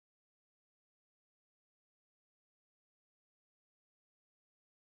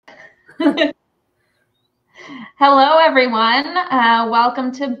Hello, everyone.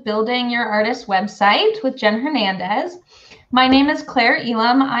 Welcome to Building Your Artist Website with Jen Hernandez. My name is Claire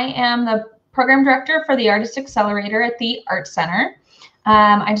Elam. I am the Program Director for the Artist Accelerator at the Art Center.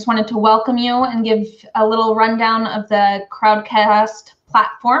 I just wanted to welcome you and give a little rundown of the Crowdcast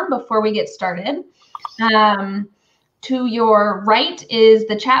platform before we get started. To your right is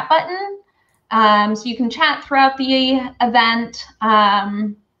the chat button. So you can chat throughout the event,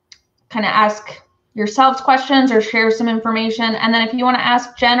 kind of ask yourselves questions or share some information. And then if you want to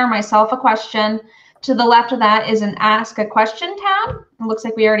ask Jen or myself a question, to the left of that is an Ask a Question tab. It looks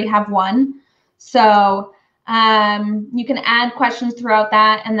like we already have one. So you can add questions throughout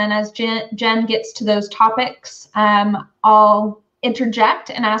that. And then as Jen gets to those topics, I'll interject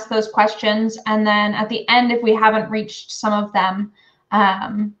and ask those questions. And then at the end, if we haven't reached some of them,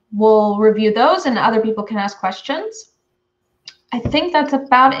 we'll review those and other people can ask questions. I think that's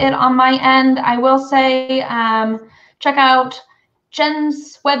about it on my end. I will say, check out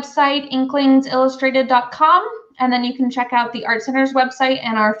Jen's website, inklingsillustrated.com, and then you can check out the Art Center's website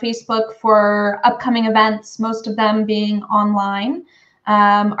and our Facebook for upcoming events, most of them being online.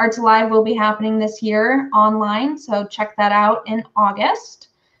 Arts Alive will be happening this year online, so check that out in August.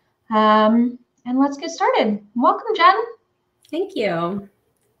 And let's get started. Welcome, Jen. Thank you.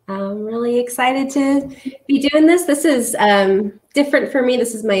 I'm really excited to be doing this. This is different for me.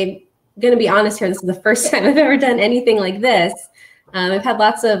 This is going to be honest here, this is the first time I've ever done anything like this. I've had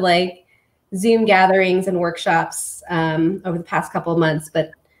lots of like Zoom gatherings and workshops over the past couple of months,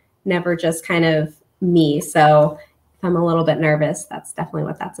 but never just kind of me. So if I'm a little bit nervous, that's definitely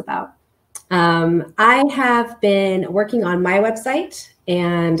what that's about. I have been working on my website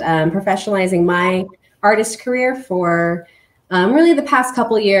and professionalizing my artist career for really the past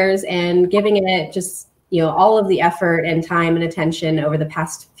couple of years and giving it just, all of the effort and time and attention over the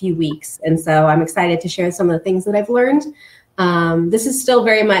past few weeks. And so I'm excited to share some of the things that I've learned. This is still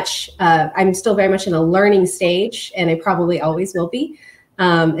very much, I'm still very much in a learning stage, and I probably always will be.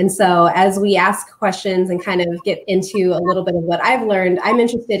 And so as we ask questions and kind of get into a little bit of what I've learned, I'm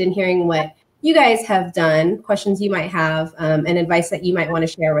interested in hearing what you guys have done, questions you might have, and advice that you might want to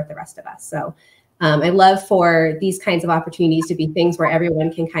share with the rest of us. So I love for these kinds of opportunities to be things where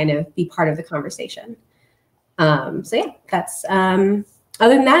everyone can kind of be part of the conversation. So yeah, that's, other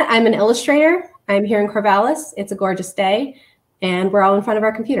than that, I'm an illustrator. I'm here in Corvallis. It's a gorgeous day and we're all in front of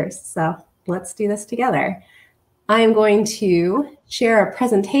our computers. So let's do this together. I am going to share a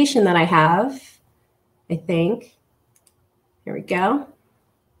presentation that I have, I think. Here we go.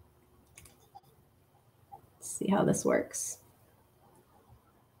 Let's see how this works.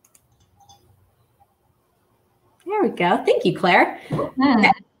 There we go. Thank you, Claire.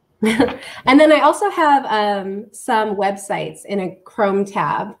 Okay. And then I also have some websites in a Chrome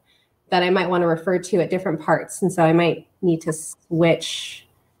tab that I might want to refer to at different parts. And so I might need to switch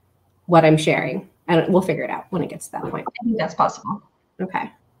what I'm sharing. We'll figure it out when it gets to that point. I think that's possible.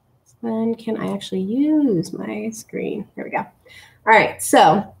 Okay. So then can I actually use my screen? Here we go. All right.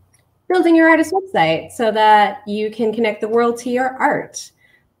 So building your artist website so that you can connect the world to your art.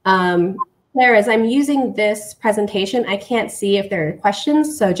 Claire, as I'm using this presentation, I can't see if there are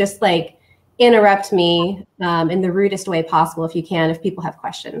questions. So just like interrupt me in the rudest way possible if you can, if people have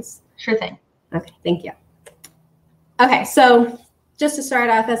questions. Sure thing. Okay, thank you. Okay, so just to start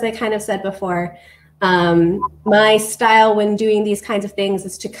off, as I kind of said before, my style when doing these kinds of things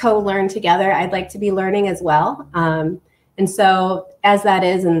is to co-learn together. I'd like to be learning as well. And so as that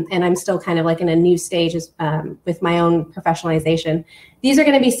is, and I'm still kind of like in a new stage with my own professionalization, these are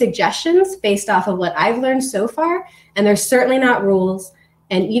going to be suggestions based off of what I've learned so far. And they're certainly not rules.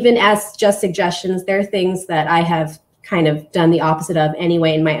 And even as just suggestions, they're things that I have kind of done the opposite of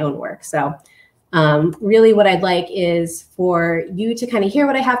anyway in my own work. So really what I'd like is for you to kind of hear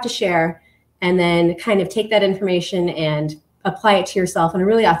what I have to share and then kind of take that information and apply it to yourself in a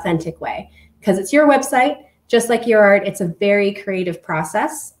really authentic way. Because it's your website. Just like your art, it's a very creative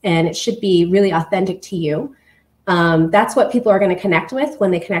process and it should be really authentic to you. That's what people are going to connect with when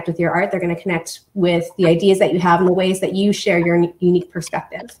they connect with your art. They're going to connect with the ideas that you have and the ways that you share your unique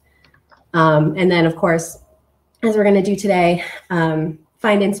perspective. And then, of course, as we're going to do today,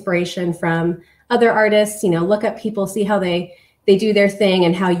 find inspiration from other artists, look up people, see how they do their thing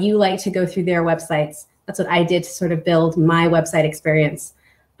and how you like to go through their websites. That's what I did to sort of build my website experience.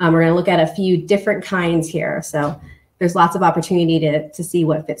 We're going to look at a few different kinds here. So there's lots of opportunity to see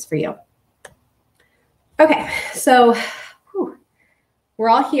what fits for you. Okay, so we're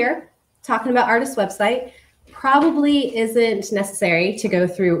all here talking about artist website. Probably isn't necessary to go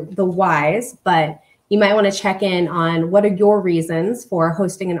through the whys, but you might want to check in on what are your reasons for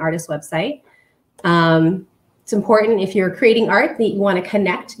hosting an artist website. It's important if you're creating art that you want to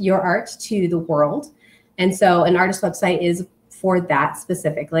connect your art to the world. And so an artist website is for that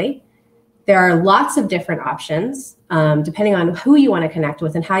specifically. There are lots of different options depending on who you want to connect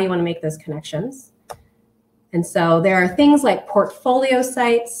with and how you want to make those connections. And so there are things like portfolio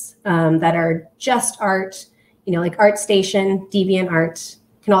sites that are just art, you know, like ArtStation, DeviantArt.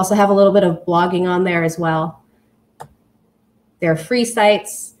 Can also have a little bit of blogging on there as well. There are free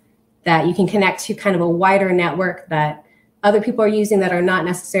sites that you can connect to kind of a wider network that other people are using that are not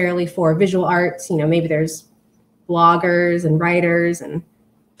necessarily for visual arts. You know, maybe there's bloggers and writers and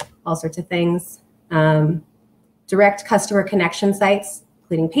all sorts of things. Direct customer connection sites,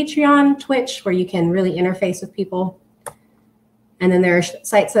 including Patreon, Twitch, where you can really interface with people. And then there are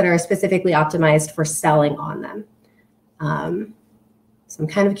sites that are specifically optimized for selling on them. So I'm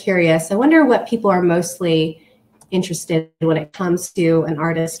kind of curious. I wonder what people are mostly interested in when it comes to an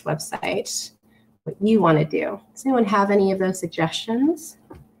artist website, what you want to do. Does anyone have any of those suggestions?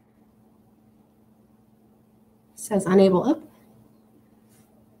 It says unable. Oh.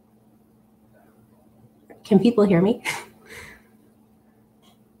 Can people hear me?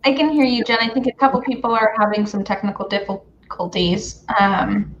 I can hear you, Jen. I think a couple people are having some technical difficulties.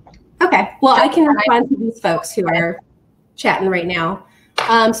 Okay, well, I can respond to these folks who are chatting right now.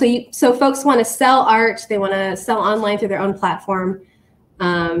 So folks want to sell art. They want to sell online through their own platform.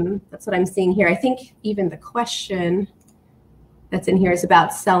 That's what I'm seeing here. I think even the question that's in here is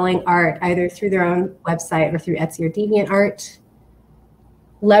about selling art either through their own website or through Etsy or DeviantArt.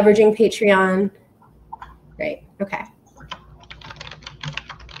 Leveraging Patreon. Great. Okay.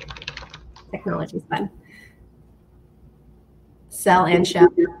 Technology is fun. Sell and show.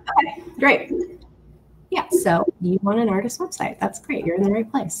 Okay, great. Yeah, so you want an artist website. That's great. You're in the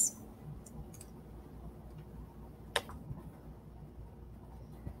right place.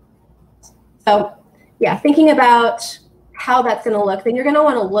 So yeah, thinking about how that's going to look, then you're going to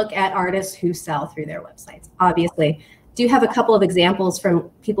want to look at artists who sell through their websites. Obviously, do have a couple of examples from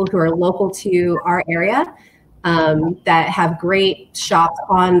people who are local to our area that have great shops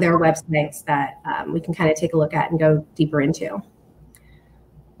on their websites that we can kind of take a look at and go deeper into.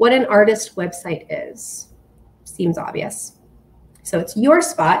 What an artist website is seems obvious. So it's your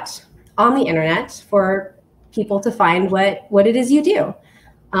spot on the internet for people to find what it is you do.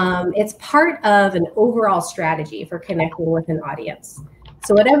 It's part of an overall strategy for connecting with an audience.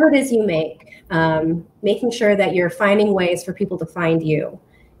 So whatever it is you make, making sure that you're finding ways for people to find you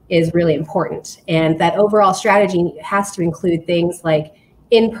is really important. And that overall strategy has to include things like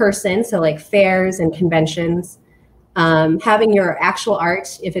in person, so like fairs and conventions, having your actual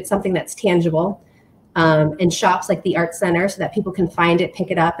art, if it's something that's tangible, and shops like the Art Center so that people can find it, pick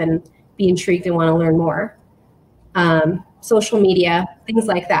it up, and be intrigued and want to learn more. Social media, things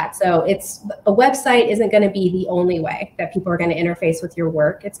like that. So it's a website isn't going to be the only way that people are going to interface with your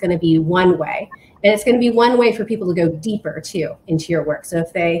work. It's going to be one way, and it's going to be one way for people to go deeper too into your work. So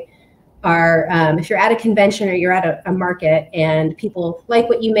if they are, if you're at a convention or you're at a market and people like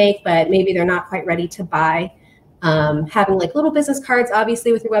what you make, but maybe they're not quite ready to buy, having like little business cards,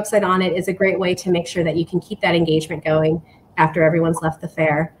 obviously with your website on it, is a great way to make sure that you can keep that engagement going after everyone's left the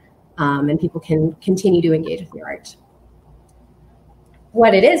fair, and people can continue to engage with your art.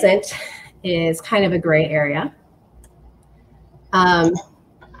 What it isn't is kind of a gray area.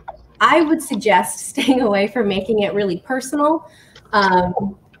 I would suggest staying away from making it really personal.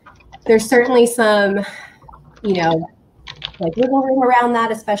 There's certainly some, you know, like wiggle room around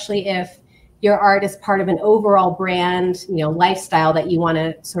that, especially if your art is part of an overall brand, you know, lifestyle that you want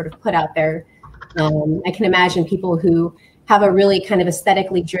to sort of put out there. I can imagine people who have a really kind of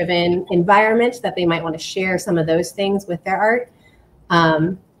aesthetically driven environment that they might want to share some of those things with their art.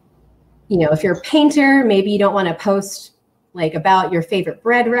 You know, if you're a painter, maybe you don't want to post like about your favorite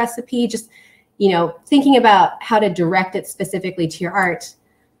bread recipe, just, you know, thinking about how to direct it specifically to your art,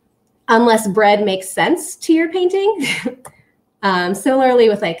 unless bread makes sense to your painting. Similarly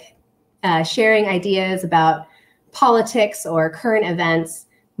with like sharing ideas about politics or current events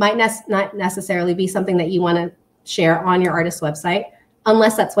might not necessarily be something that you want to share on your artist website,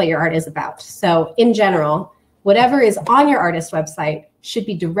 unless that's what your art is about. So in general, whatever is on your artist website should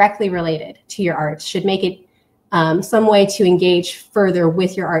be directly related to your art, should make it some way to engage further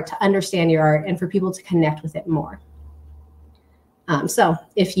with your art, to understand your art, and for people to connect with it more. So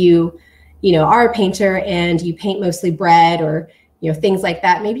if you know, are a painter and you paint mostly bread or, you know, things like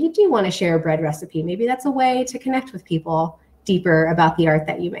that, maybe you do want to share a bread recipe. Maybe that's a way to connect with people deeper about the art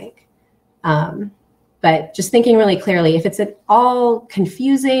that you make. But just thinking really clearly, if it's at all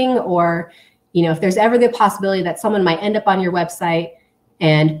confusing or You know, if there's ever the possibility that someone might end up on your website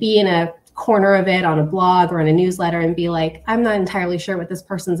and be in a corner of it on a blog or in a newsletter and be like, I'm not entirely sure what this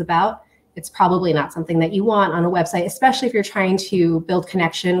person's about, it's probably not something that you want on a website, especially if you're trying to build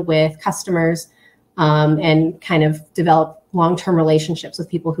connection with customers and kind of develop long-term relationships with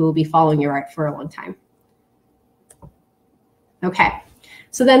people who will be following your art for a long time. Okay,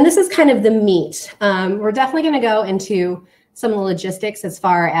 so then this is kind of the meat. We're definitely going to go into some of the logistics as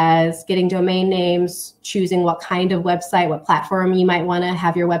far as getting domain names, choosing what kind of website, what platform you might want to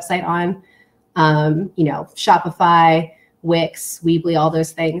have your website on, you know, Shopify, Wix, Weebly, all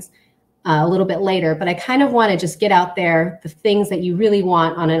those things a little bit later. But I kind of want to just get out there the things that you really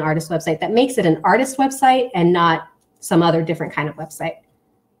want on an artist website that makes it an artist website and not some other different kind of website.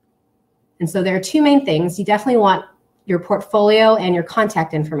 And so there are two main things. You definitely want your portfolio and your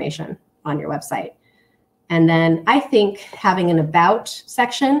contact information on your website. And then I think having an about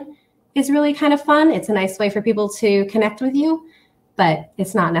section is really kind of fun. It's a nice way for people to connect with you, but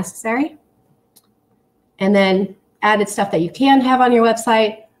it's not necessary. And then added stuff that you can have on your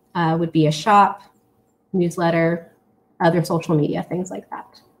website would be a shop, newsletter, other social media, things like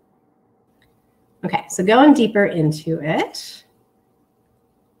that. Okay, so going deeper into it,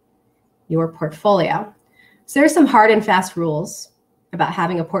 your portfolio. So there's some hard and fast rules about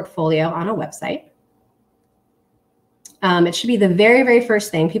having a portfolio on a website. It should be the very, very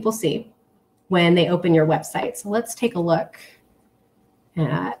first thing people see when they open your website. So let's take a look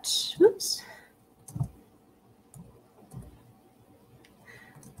at, oops,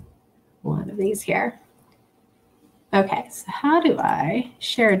 one of these here. Okay, so how do I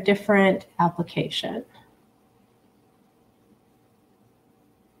share a different application?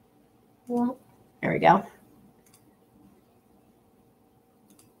 Well, there we go.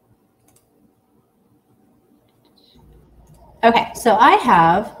 Okay, so I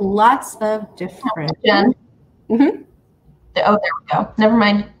have lots of different. Jen. Mm-hmm. Oh, there we go. Never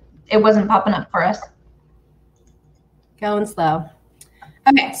mind. It wasn't popping up for us. Going slow.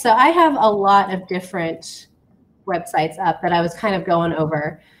 Okay, so I have a lot of different websites up that I was kind of going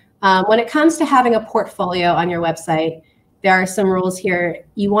over. When it comes to having a portfolio on your website, there are some rules here.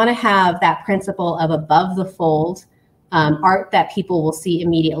 You want to have that principle of above the fold art that people will see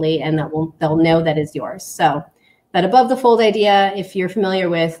immediately and that they'll know that is yours. So that above the fold idea, if you're familiar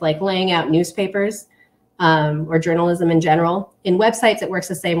with like laying out newspapers or journalism in general, in websites, it works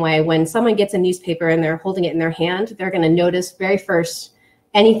the same way. When someone gets a newspaper and they're holding it in their hand, they're going to notice very first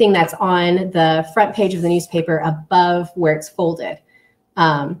anything that's on the front page of the newspaper above where it's folded.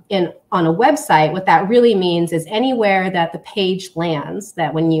 And on a website, what that really means is anywhere that the page lands,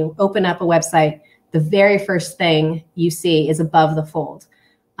 that when you open up a website, the very first thing you see is above the fold.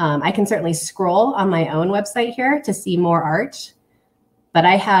 I can certainly scroll on my own website here to see more art, but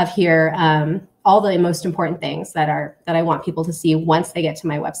I have here all the most important things that I want people to see once they get to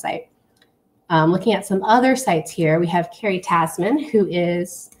my website. Looking at some other sites here, we have Carrie Tasman, who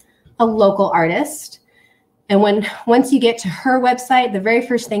is a local artist. And once you get to her website, the very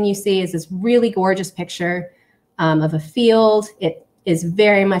first thing you see is this really gorgeous picture of a field. It is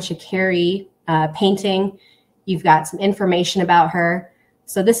very much a Carrie painting. You've got some information about her.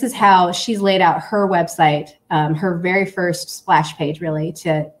 So this is how she's laid out her website, her very first splash page, really,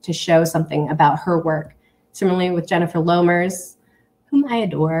 to show something about her work. Similarly with Jennifer Lomers, whom I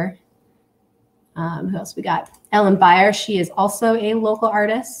adore. Who else we got? Ellen Byer, she is also a local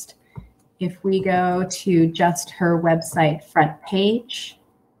artist. If we go to just her website front page,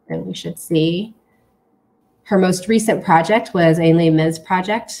 then we should see her most recent project was a Les Mis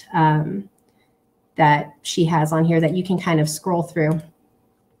project that she has on here that you can kind of scroll through.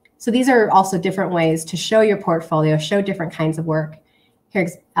 So these are also different ways to show your portfolio, show different kinds of work.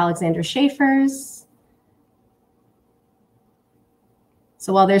 Here's Alexandra Schaefer's.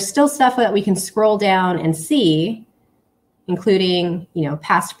 So while there's still stuff that we can scroll down and see, including, you know,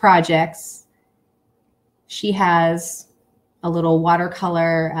 past projects, she has a little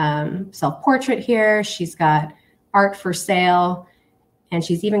watercolor self-portrait here. She's got art for sale, and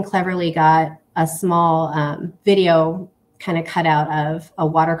she's even cleverly got a small video kind of cut out of a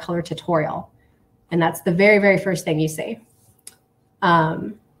watercolor tutorial. And that's the very, very first thing you see.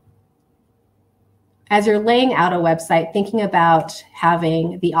 As you're laying out a website, thinking about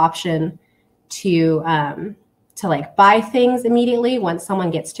having the option to like buy things immediately once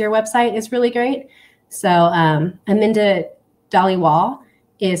someone gets to your website is really great. So Aminda Dhaliwal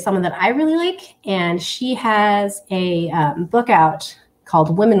is someone that I really like, and she has a book out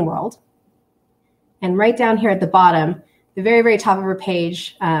called Women World. And right down here at the bottom, the very, very top of her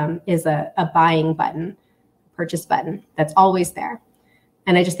page is a buying button, purchase button that's always there.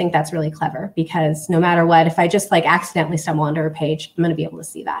 And I just think that's really clever because no matter what, if I just like accidentally stumble onto her page, I'm going to be able to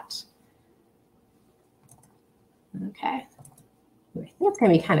see that. Okay. I think it's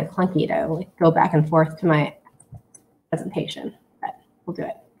going to be kind of clunky to like go back and forth to my presentation, but we'll do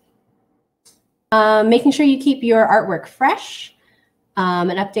it. Making sure you keep your artwork fresh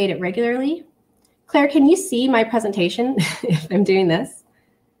and update it regularly. Claire, can you see my presentation if I'm doing this?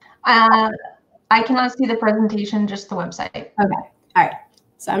 I cannot see the presentation, just the website. Okay. All right.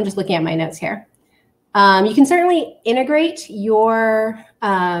 So I'm just looking at my notes here. You can certainly integrate your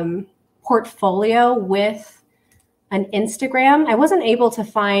portfolio with an Instagram. I wasn't able to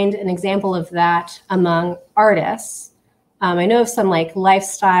find an example of that among artists. I know of some like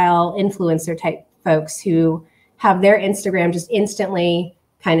lifestyle influencer type folks who have their Instagram just instantly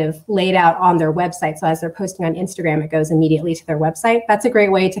kind of laid out on their website. So as they're posting on Instagram, it goes immediately to their website. That's a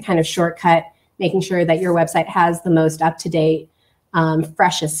great way to kind of shortcut making sure that your website has the most up-to-date,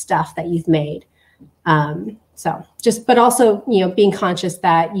 freshest stuff that you've made. But also, you know, being conscious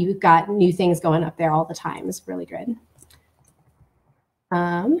that you've got new things going up there all the time is really good.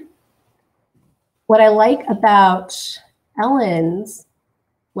 What I like about Ellen's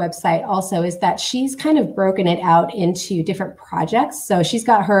website also is that she's kind of broken it out into different projects. So she's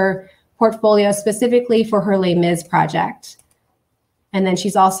got her portfolio specifically for her Les Mis project. And then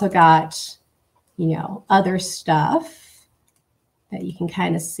she's also got, you know, other stuff that you can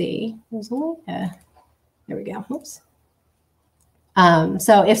kind of see. There's a little, there we go. Oops.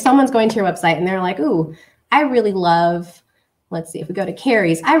 So if someone's going to your website and they're like, ooh, I really love, let's see, if we go to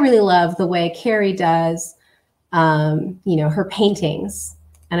Carrie's, I really love the way Carrie does, you know, her paintings.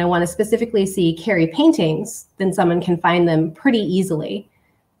 And I want to specifically see Carrie paintings, then someone can find them pretty easily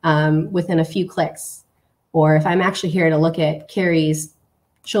within a few clicks. Or if I'm actually here to look at Carrie's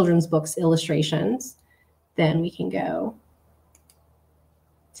children's books illustrations, then we can go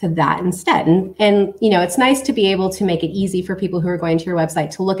to that instead. And you know, it's nice to be able to make it easy for people who are going to your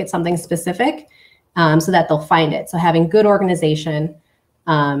website to look at something specific so that they'll find it. So having good organization,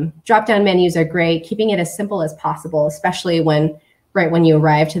 drop-down menus are great, keeping it as simple as possible, especially right when you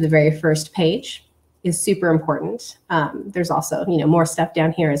arrive to the very first page is super important. There's also, you know, more stuff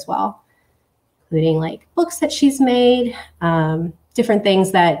down here as well, including like books that she's made, different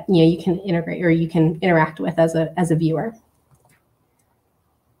things that, you know, you can integrate or you can interact with as a viewer.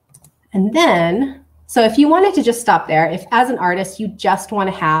 And then, so if you wanted to just stop there, if as an artist, you just want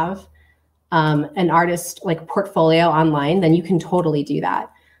to have an artist like portfolio online, then you can totally do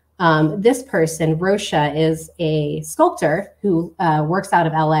that. This person, Rosha, is a sculptor who works out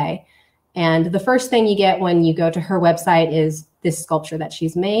of LA. And the first thing you get when you go to her website is this sculpture that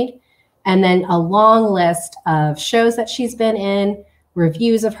she's made. And then a long list of shows that she's been in,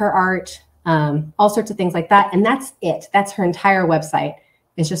 reviews of her art, all sorts of things like that. And that's it. That's her entire website.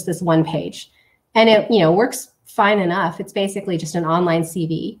 It's just this one page. And it, you know, works fine enough. It's basically just an online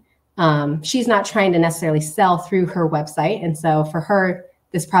CV. She's not trying to necessarily sell through her website. And so for her,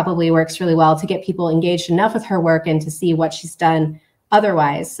 this probably works really well to get people engaged enough with her work and to see what she's done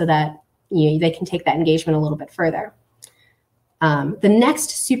otherwise so that, you know, they can take that engagement a little bit further. The next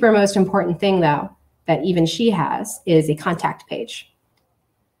super most important thing, though, that even she has is a contact page.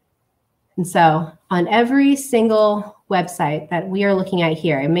 And so on every single website that we are looking at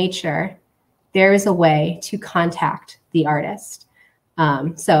here, I made sure there is a way to contact the artist.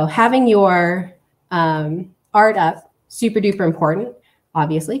 So having your art up, super duper important,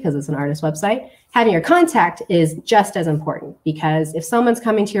 obviously, because it's an artist website. Having your contact is just as important because if someone's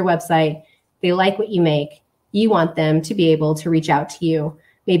coming to your website, they like what you make, you want them to be able to reach out to you,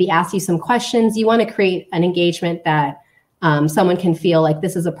 maybe ask you some questions. You want to create an engagement that someone can feel like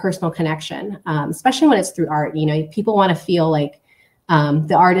this is a personal connection, especially when it's through art. You know, people want to feel like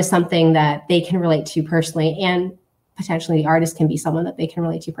the art is something that they can relate to personally, and potentially the artist can be someone that they can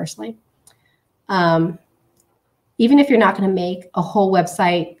relate to personally. Even if you're not going to make a whole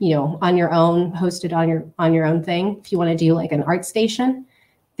website, you know, on your own, hosted on your own thing, if you want to do like an art station,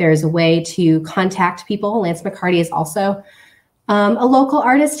 there's a way to contact people. Lance McCarty is also a local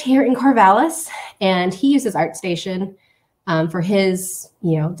artist here in Corvallis, and he uses ArtStation for his,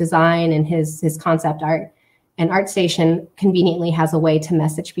 you know, design and his concept art. And ArtStation conveniently has a way to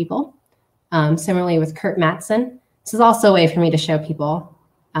message people. Similarly with Kurt Mattson, this is also a way for me to show people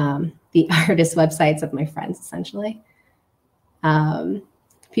the artist websites of my friends, essentially.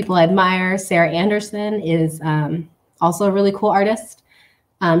 People I admire. Sarah Anderson is also a really cool artist.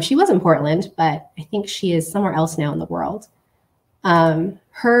 She was in Portland, but I think she is somewhere else now in the world.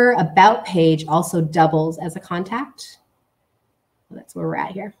 Her about page also doubles as a contact. That's where we're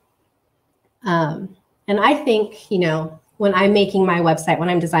at here. And I think, you know, when I'm making my website, when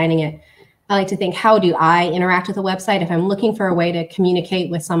I'm designing it, I like to think, how do I interact with the website? If I'm looking for a way to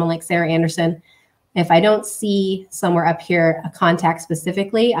communicate with someone like Sarah Anderson, if I don't see somewhere up here a contact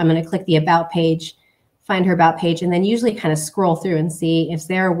specifically, I'm going to click the About page, find her About page, and then usually kind of scroll through and see, is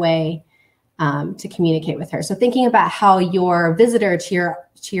there a way to communicate with her? So thinking about how your visitor to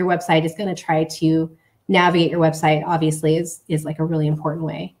your website is going to try to navigate your website, obviously, is like a really important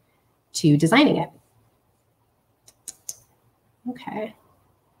way to designing it. Okay.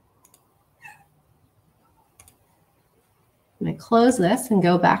 I'm going to close this and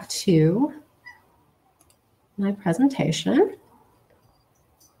go back to my presentation.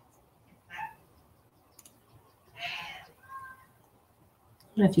 I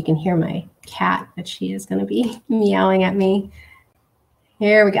don't know if you can hear my cat, but she is going to be meowing at me.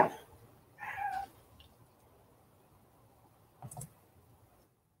 Here we go.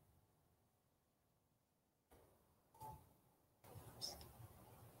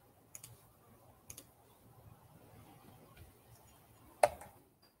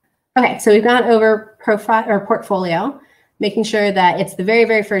 Okay, so we've gone over profile or portfolio, making sure that it's the very,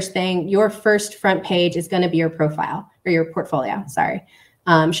 very first thing. Your first front page is going to be your profile or your portfolio, sorry.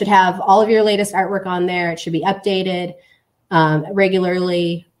 Should have all of your latest artwork on there. It should be updated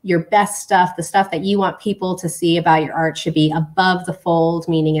regularly. Your best stuff, the stuff that you want people to see about your art, should be above the fold,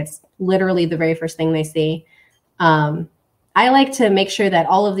 meaning it's literally the very first thing they see. I like to make sure that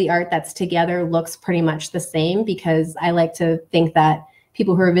all of the art that's together looks pretty much the same, because I like to think that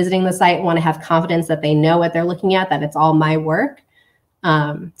people who are visiting the site want to have confidence that they know what they're looking at, that it's all my work.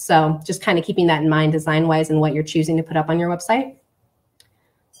 So just kind of keeping that in mind design-wise and what you're choosing to put up on your website.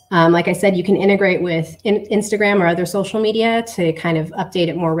 Like I said, you can integrate with Instagram or other social media to kind of update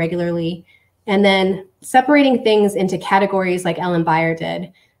it more regularly. And then separating things into categories like Ellen Beyer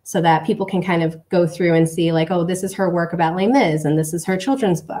did, so that people can kind of go through and see like, oh, this is her work about Les Mis, and this is her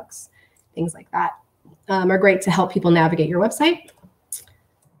children's books. Things like that are great to help people navigate your website.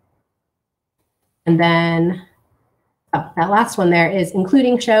 And then that last one there is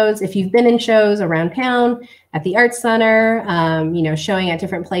including shows. If you've been in shows around town, at the Arts Center, you know, showing at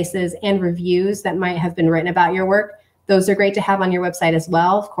different places, and reviews that might have been written about your work, those are great to have on your website as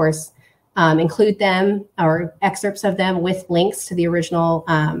well. Of course, include them or excerpts of them with links to the original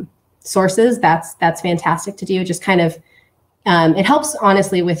sources. That's fantastic to do. Just kind of, it helps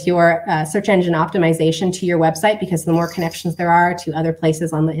honestly with your search engine optimization to your website, because the more connections there are to other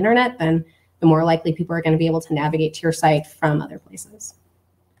places on the internet, then the more likely people are going to be able to navigate to your site from other places.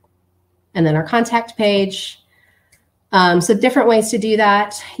 And then our contact page. So different ways to do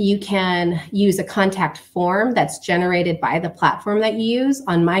that. You can use a contact form that's generated by the platform that you use.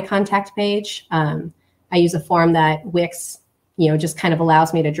 On my contact page, I use a form that Wix, you know, just kind of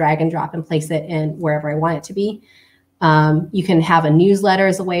allows me to drag and drop and place it in wherever I want it to be. You can have a newsletter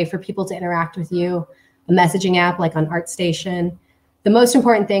as a way for people to interact with you, a messaging app like on ArtStation. The most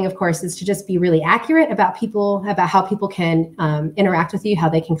important thing, of course, is to just be really accurate about how people can interact with you, how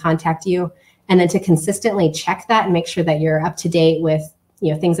they can contact you, and then to consistently check that and make sure that you're up to date with,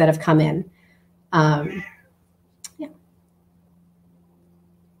 you know, things that have come in. Yeah.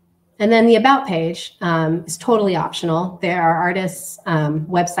 And then the About page is totally optional. There are artists'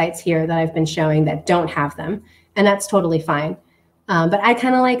 websites here that I've been showing that don't have them, and that's totally fine. But I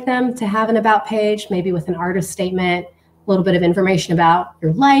kind of like them to have an About page, maybe with an artist statement, a little bit of information about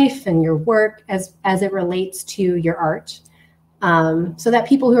your life and your work as it relates to your art, so that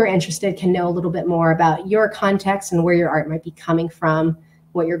people who are interested can know a little bit more about your context and where your art might be coming from,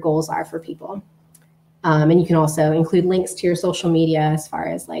 what your goals are for people. And you can also include links to your social media as far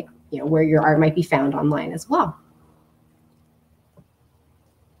as like, you know, where your art might be found online as well.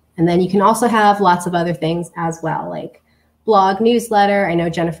 And then you can also have lots of other things as well, like blog, newsletter. I know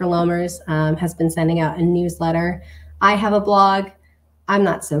Jennifer Lomers has been sending out a newsletter. I have a blog. I'm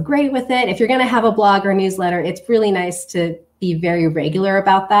not so great with it. If you're going to have a blog or newsletter, it's really nice to be very regular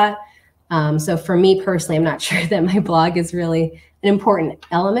about that. So for me personally, I'm not sure that my blog is really an important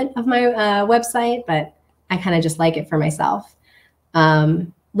element of my website, but I kind of just like it for myself.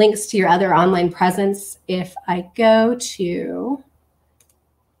 Links to your other online presence. If I go to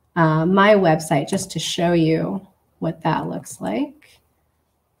my website, just to show you what that looks like,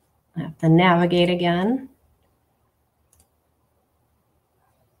 I have to navigate again.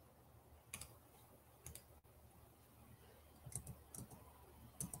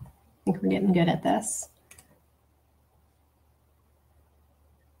 I think we're getting good at this.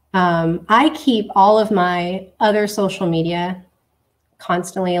 I keep all of my other social media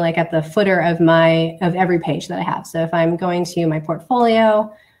constantly like at the footer of every page that I have. So if I'm going to my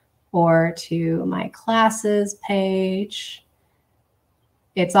portfolio, or to my classes page,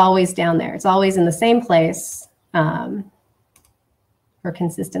 it's always down there. It's always in the same place for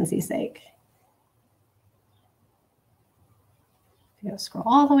consistency's sake. I'm going to scroll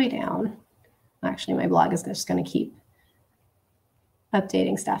all the way down. Actually, my blog is just going to keep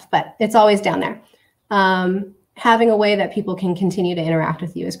updating stuff, but it's always down there. Having a way that people can continue to interact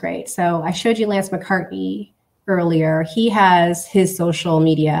with you is great. So I showed you Lance McCartney earlier. He has his social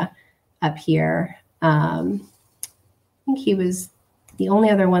media up here. I think he was the only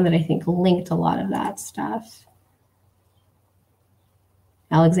other one that I think linked a lot of that stuff.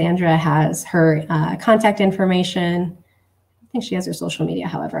 Alexandra has her contact information. I think she has her social media,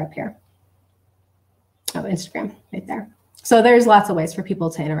 however, up here. Oh, Instagram right there. So there's lots of ways for people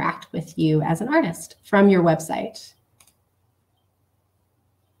to interact with you as an artist from your website.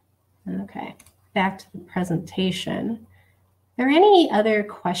 Okay, back to the presentation. Are there any other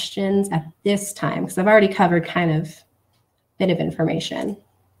questions at this time? Because I've already covered kind of a bit of information.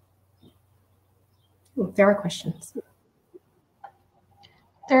 Ooh, there are questions.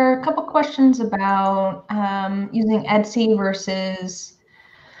 There are a couple questions about using Etsy versus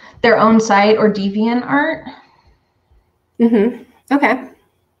their own site or DeviantArt. Okay.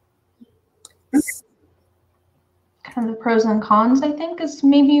 Kind of the pros and cons, I think, is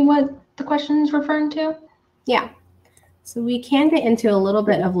maybe what the question is referring to. Yeah. So we can get into a little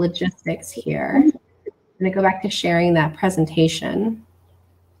bit of logistics here. I'm going to go back to sharing that presentation.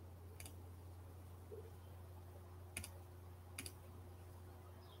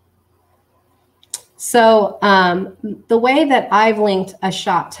 So the way that I've linked a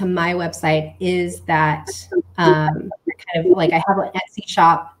shop to my website is that kind of like I have an Etsy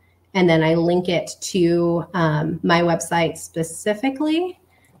shop and then I link it to my website specifically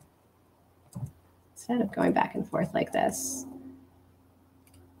instead of going back and forth like this.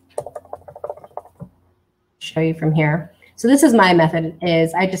 Show you from here. So this is my method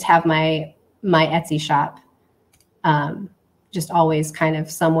is I just have my Etsy shop just always kind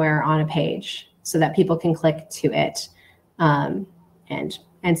of somewhere on a page, so that people can click to it and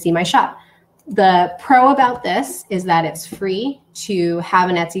see my shop. The pro about this is that it's free to have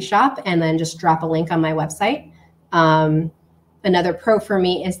an Etsy shop and then just drop a link on my website. Another pro for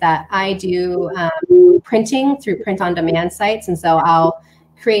me is that I do printing through print-on-demand sites. And so I'll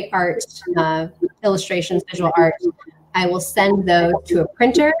create art, illustrations, visual art. I will send those to a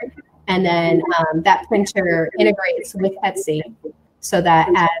printer, and then that printer integrates with Etsy so that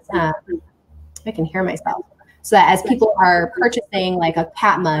as I can hear myself. So that as people are purchasing like a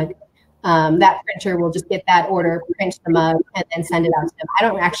cat mug, that printer will just get that order, print the mug, and then send it out to them. I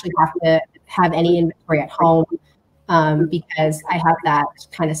don't actually have to have any inventory at home because I have that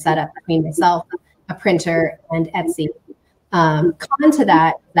kind of set up between myself, a printer, and Etsy. Con to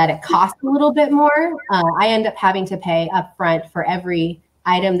that it costs a little bit more. I end up having to pay upfront for every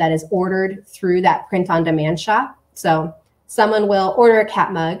item that is ordered through that print-on-demand shop. So someone will order a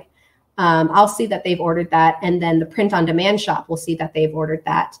cat mug. I'll see that they've ordered that, and then the print-on-demand shop will see that they've ordered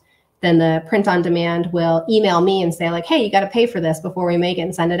that. Then the print-on-demand will email me and say like, hey, you got to pay for this before we make it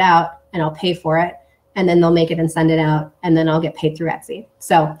and send it out, and I'll pay for it. And then they'll make it and send it out, and then I'll get paid through Etsy.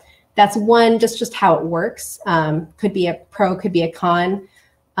 So that's one, just how it works. Could be a pro, could be a con.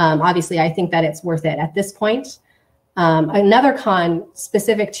 Obviously, I think that it's worth it at this point. Another con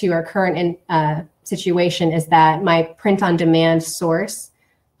specific to our current situation is that my print-on-demand source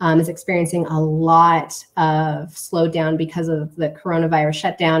is experiencing a lot of slowdown because of the coronavirus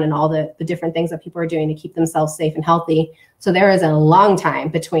shutdown and all the different things that people are doing to keep themselves safe and healthy. So there is a long time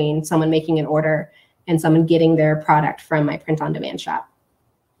between someone making an order and someone getting their product from my print-on-demand shop.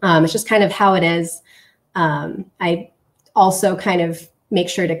 It's just kind of how it is. I also kind of make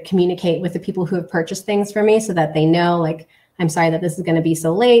sure to communicate with the people who have purchased things for me so that they know, like, I'm sorry that this is going to be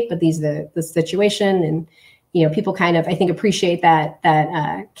so late, but these are the situation. And you know, people kind of, I think, appreciate that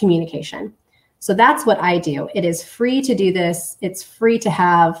communication. So that's what I do. It is free to do this. It's free to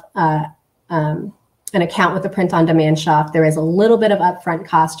have an account with the print-on-demand shop. There is a little bit of upfront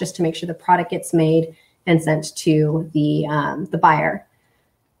cost just to make sure the product gets made and sent to the buyer.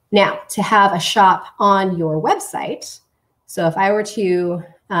 Now, to have a shop on your website, so if I were to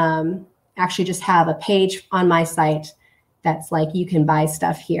actually just have a page on my site that's like, you can buy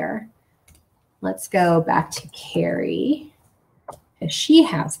stuff here. Let's go back to Carrie, because she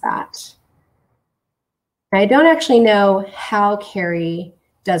has that. I don't actually know how Carrie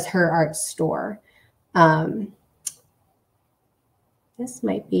does her art store. This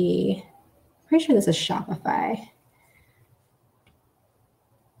might be, I'm pretty sure this is Shopify.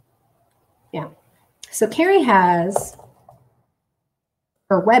 Yeah. So Carrie has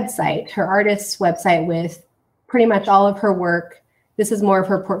her website, her artist's website with pretty much all of her work. This is more of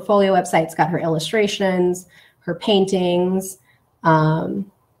her portfolio website. It's got her illustrations, her paintings,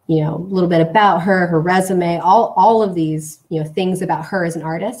 you know, a little bit about her, her resume, all of these, you know, things about her as an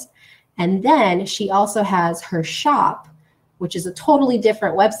artist. And then she also has her shop, which is a totally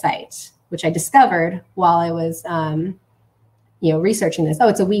different website, which I discovered while I was, you know, researching this. Oh,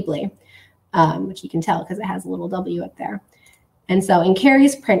 it's a Weebly, which you can tell because it has a little W up there. And so in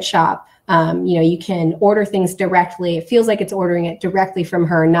Carrie's print shop, you know, you can order things directly. It feels like it's ordering it directly from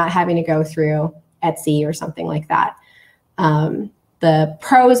her, not having to go through Etsy or something like that. The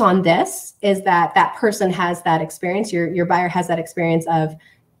pros on this is that that person has that experience. Your buyer has that experience of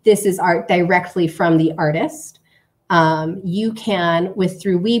this is art directly from the artist. You can,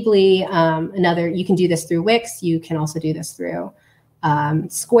 through Weebly, you can do this through Wix. You can also do this through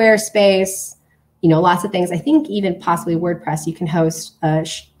Squarespace, you know, lots of things. I think even possibly WordPress, you can host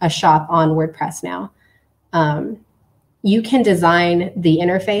a shop on WordPress now. You can design the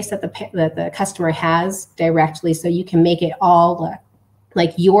interface that the customer has directly, so you can make it all look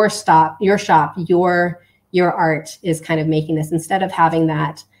like your shop, your art is kind of making this, instead of having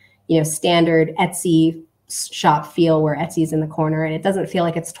that, you know, standard Etsy shop feel where Etsy's in the corner and it doesn't feel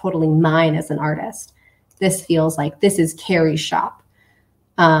like it's totally mine as an artist. This feels like this is Carrie's shop.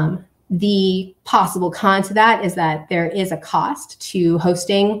 The possible con to that is that there is a cost to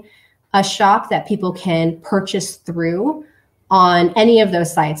hosting a shop that people can purchase through on any of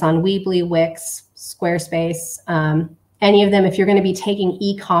those sites, on Weebly, Wix, Squarespace, any of them. If you're going to be taking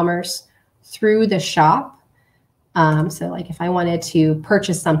e-commerce through the shop, so like if I wanted to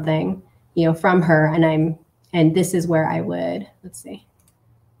purchase something, you know, from her, and this is where I would, let's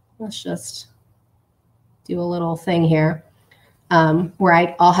just do a little thing here,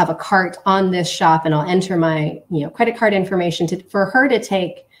 where I'll have a cart on this shop and I'll enter my, you know, credit card information for her to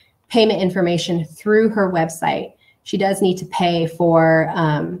take payment information through her website. She does need to pay for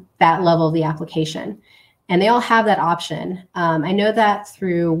that level of the application. And they all have that option. I know that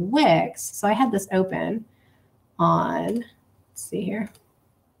through Wix. So I had this open on, let's see here.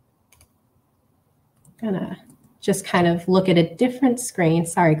 I'm gonna just kind of look at a different screen.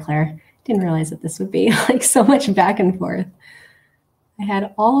 Sorry, Claire. Didn't realize that this would be like so much back and forth. I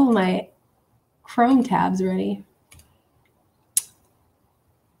had all of my Chrome tabs ready.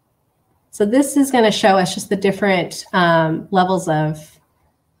 So this is going to show us just the different levels of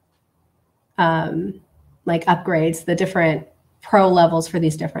like upgrades, the different pro levels for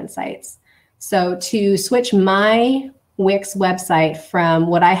these different sites. So to switch my Wix website from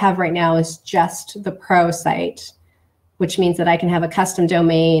what I have right now is just the pro site, which means that I can have a custom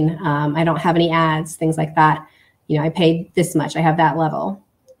domain. I don't have any ads, things like that. You know, I paid this much, I have that level.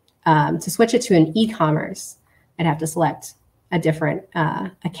 To switch it to an e-commerce, I'd have to select a different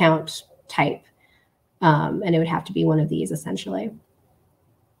account type. And it would have to be one of these essentially.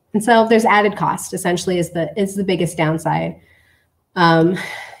 And so there's added cost essentially is the biggest downside.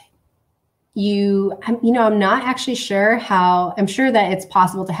 You know, I'm not actually sure how, I'm sure that it's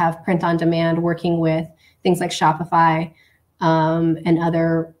possible to have print on demand working with things like Shopify and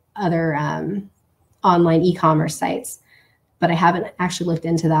other online e-commerce sites, but I haven't actually looked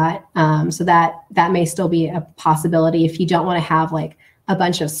into that. So that may still be a possibility if you don't want to have like a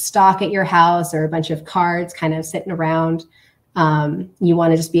bunch of stock at your house or a bunch of cards kind of sitting around. You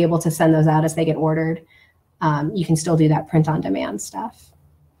want to just be able to send those out as they get ordered. You can still do that print on demand stuff.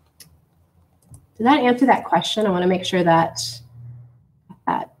 Did that answer that question? I want to make sure that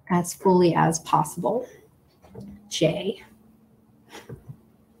as fully as possible. Jay.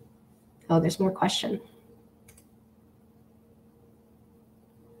 Oh, there's more question.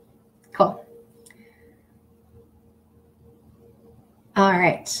 Cool. All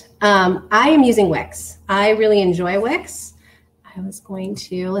right. I am using Wix. I really enjoy Wix. I was going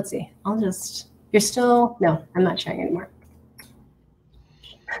to, let's see, you're still, no, I'm not sharing anymore.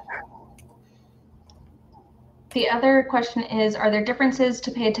 The other question is, are there differences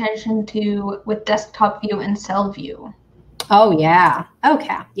to pay attention to with desktop view and cell view? Oh yeah.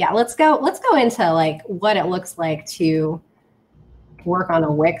 Okay. Yeah. Let's go into like what it looks like to work on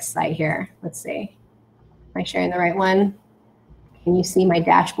a Wix site here. Let's see. Am I sharing the right one? Can you see my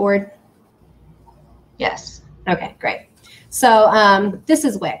dashboard? Yes. Okay, great. So this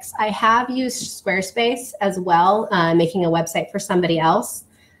is Wix. I have used Squarespace as well, making a website for somebody else.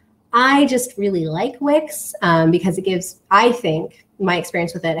 I just really like Wix because it gives, I think, my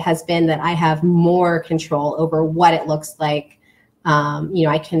experience with it has been that I have more control over what it looks like. You know,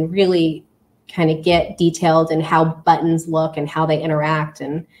 I can really kind of get detailed in how buttons look and how they interact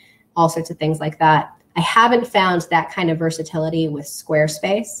and all sorts of things like that. I haven't found that kind of versatility with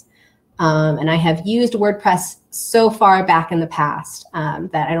Squarespace. And I have used WordPress so far back in the past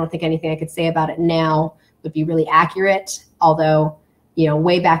that I don't think anything I could say about it now would be really accurate. Although, you know,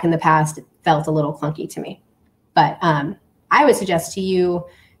 way back in the past, it felt a little clunky to me. But I would suggest to you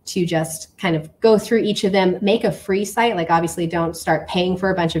to just kind of go through each of them, make a free site. Like, obviously don't start paying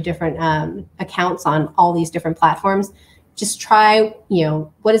for a bunch of different accounts on all these different platforms. Just try, you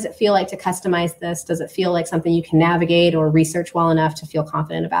know, what does it feel like to customize this? Does it feel like something you can navigate or research well enough to feel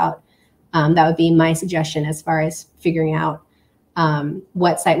confident about? That would be my suggestion as far as figuring out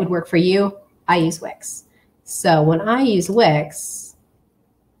what site would work for you. I use Wix. So when I use Wix,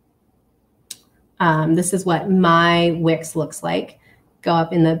 this is what my Wix looks like. Go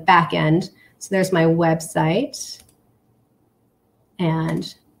up in the back end. So there's my website,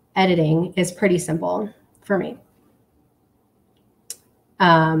 and editing is pretty simple for me.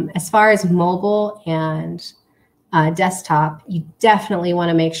 As far as mobile and desktop, you definitely want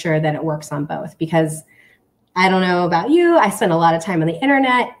to make sure that it works on both, because I don't know about you, I spend a lot of time on the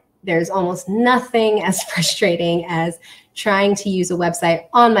internet. There's almost nothing as frustrating as trying to use a website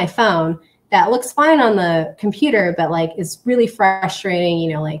on my phone that looks fine on the computer, but like is really frustrating.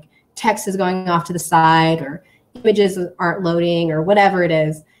 You know, like text is going off to the side or images aren't loading or whatever it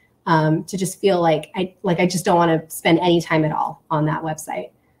is, to just feel like I just don't want to spend any time at all on that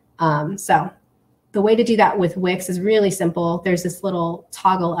website. So the way to do that with Wix is really simple. There's this little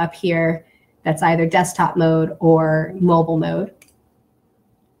toggle up here that's either desktop mode or mobile mode.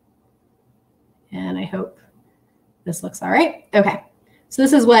 And I hope this looks all right. Okay. So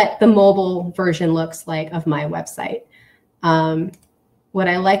this is what the mobile version looks like of my website. What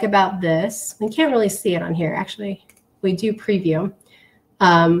I like about this, we can't really see it on here. Actually, we do preview.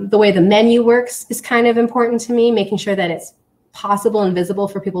 The way the menu works is kind of important to me, making sure that it's possible and visible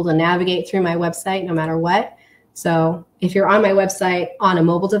for people to navigate through my website no matter what. So if you're on my website on a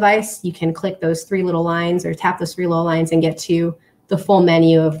mobile device, you can click those three little lines or tap those three little lines and get to the full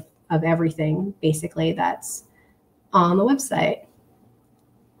menu of everything basically that's on the website.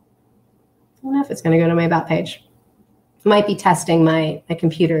 I don't know if it's going to go to my about page. I might be testing my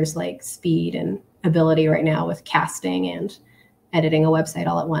computer's like speed and ability right now with casting and editing a website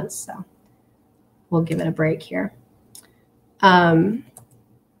all at once. So we'll give it a break here.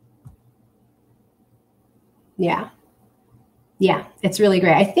 Yeah, it's really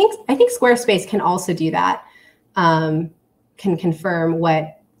great. I think Squarespace can also do that. Can confirm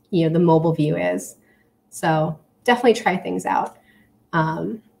what, you know, the mobile view is. So definitely try things out.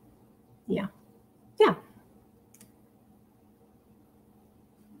 Yeah.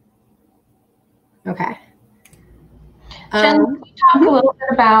 Okay. Jen, can you talk a little bit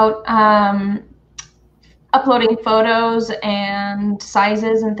about uploading photos and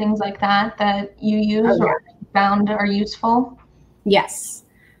sizes and things like that you use or found are useful? Yes.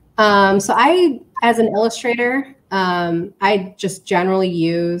 So I, as an illustrator, I just generally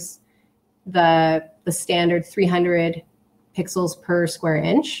use the standard 300 pixels per square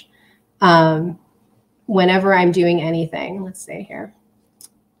inch. Whenever I'm doing anything, let's say here,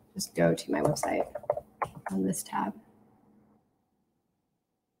 just go to my website on this tab.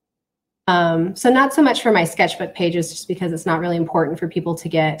 So not so much for my sketchbook pages, just because it's not really important for people to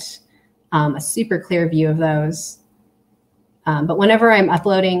get a super clear view of those. But whenever I'm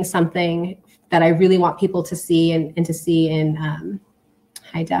uploading something that I really want people to see and to see in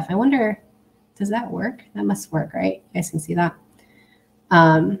high def, I wonder, does that work? That must work, right? You guys can see that.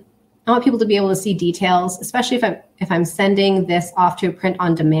 I want people to be able to see details, especially if I'm sending this off to a print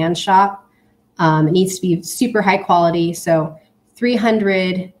on demand shop. It needs to be super high quality. So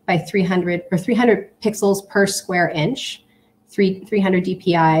 300 by 300 or 300 pixels per square inch. 300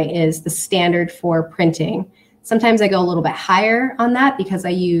 DPI is the standard for printing. Sometimes I go a little bit higher on that because I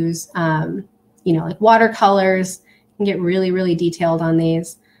use, you know, like watercolors. I can get really, really detailed on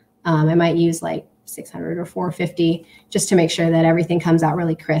these. I might use like 600 or 450 just to make sure that everything comes out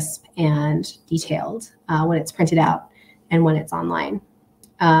really crisp and detailed when it's printed out and when it's online.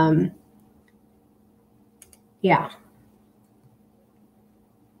 Yeah.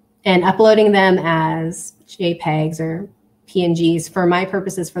 And uploading them as JPEGs or PNGs for my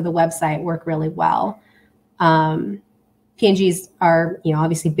purposes for the website work really well. PNGs are, you know,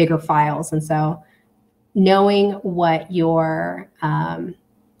 obviously bigger files. And so knowing what your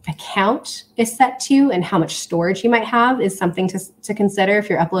account is set to and how much storage you might have is something to consider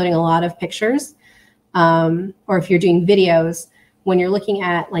if you're uploading a lot of pictures, or if you're doing videos. When you're looking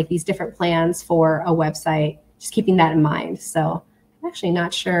at like these different plans for a website, just keeping that in mind. So I'm actually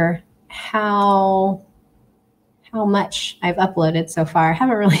not sure how much I've uploaded so far. I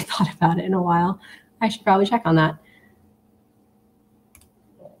haven't really thought about it in a while. I should probably check on that.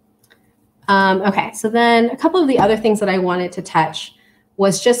 Okay, so then a couple of the other things that I wanted to touch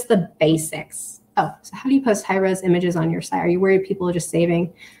was just the basics. Oh, so how do you post high-res images on your site? Are you worried people are just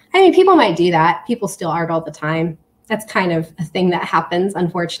saving? I mean, people might do that. People steal art all the time. That's kind of a thing that happens,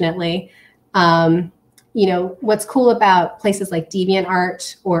 unfortunately. You know, what's cool about places like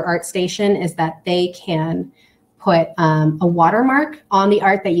DeviantArt or ArtStation is that they can put a watermark on the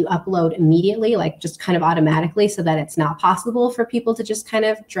art that you upload immediately, like just kind of automatically, so that it's not possible for people to just kind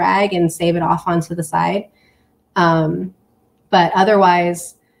of drag and save it off onto the side. But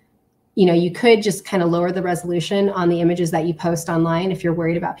otherwise, you know, you could just kind of lower the resolution on the images that you post online if you're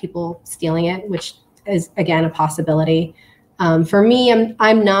worried about people stealing it, which is, again, a possibility. For me,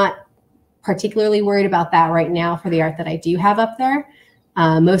 I'm not particularly worried about that right now for the art that I do have up there.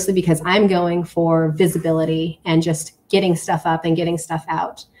 Mostly because I'm going for visibility and just getting stuff up and getting stuff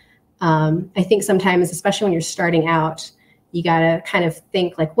out. I think sometimes, especially when you're starting out, you gotta kind of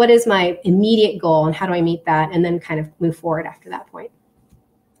think like, what is my immediate goal and how do I meet that? And then kind of move forward after that point.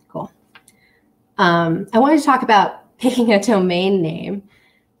 Cool. I wanted to talk about picking a domain name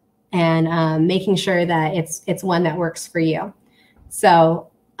and making sure that it's one that works for you. So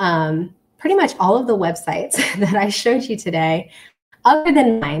pretty much all of the websites that I showed you today, other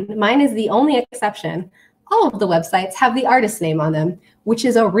than mine is the only exception. All of the websites have the artist name on them, which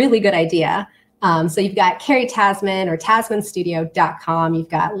is a really good idea. So you've got Carrie Tasman or TasmanStudio.com. You've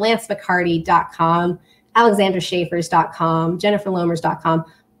got LanceMcCarty.com, AlexanderSchaefers.com, JenniferLomers.com.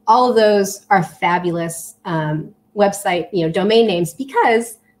 All of those are fabulous website, domain names,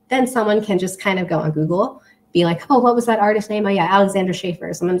 because then someone can just kind of go on Google, be like, oh, what was that artist name? Oh yeah, Alexander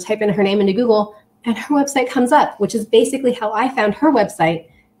Schaefers. I'm going to type in her name into Google, and her website comes up, which is basically how I found her website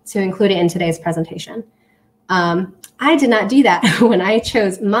to include it in today's presentation. I did not do that when I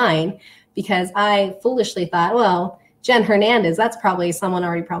chose mine, because I foolishly thought, well, Jen Hernandez, that's probably someone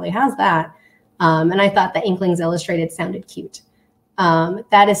already probably has that. And I thought the Inklings Illustrated sounded cute.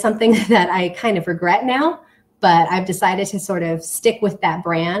 That is something that I kind of regret now, but I've decided to sort of stick with that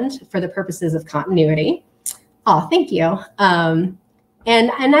brand for the purposes of continuity. Oh, thank you. And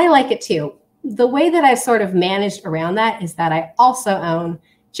I like it too. The way that I've sort of managed around that is that I also own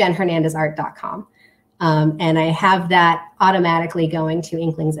JenHernandezArt.com. And I have that automatically going to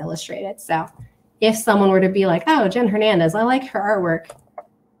Inklings Illustrated. So if someone were to be like, oh, Jen Hernandez, I like her artwork.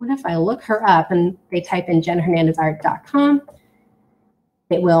 What if I look her up and they type in JenHernandezArt.com?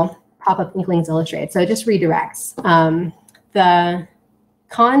 It will pop up Inklings Illustrated. So it just redirects. The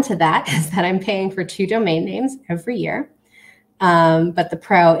con to that is that I'm paying for 2 domain names every year. But the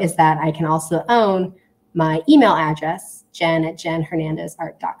pro is that I can also own my email address,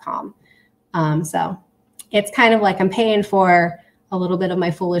 jen@jenhernandezart.com. So it's kind of like I'm paying for a little bit of my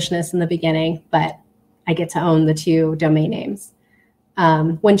foolishness in the beginning, but I get to own the 2 domain names.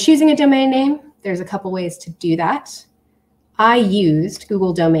 When choosing a domain name, there's a couple ways to do that. I used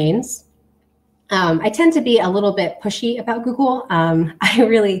Google Domains. I tend to be a little bit pushy about Google.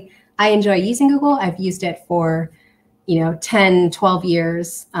 I enjoy using Google. I've used it for 10, 12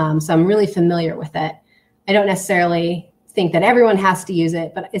 years. So I'm really familiar with it. I don't necessarily think that everyone has to use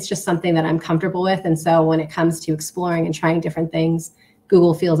it, but it's just something that I'm comfortable with. And so when it comes to exploring and trying different things,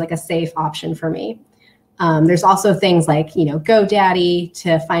 Google feels like a safe option for me. There's also things like, GoDaddy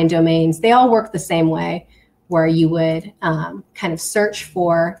to find domains. They all work the same way, where you would kind of search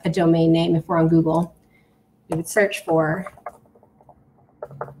for a domain name. If we're on Google, you would search for,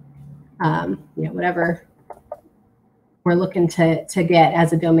 whatever we're looking to get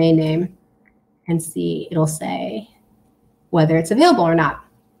as a domain name, and see, it'll say whether it's available or not.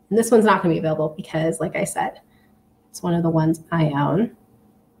 And this one's not going to be available because, like I said, it's one of the ones I own.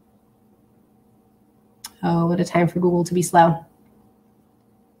 Oh, what a time for Google to be slow.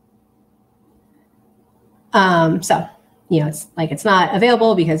 So, it's like it's not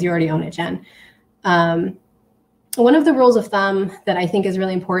available because you already own it, Jen. One of the rules of thumb that I think is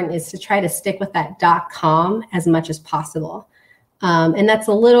really important is to try to stick with that .com as much as possible. And that's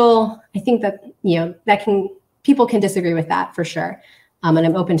a little, I think that, people can disagree with that for sure. And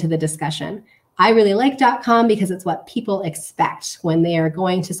I'm open to the discussion. I really like .com because it's what people expect when they are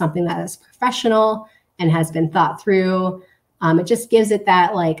going to something that is professional and has been thought through. It just gives it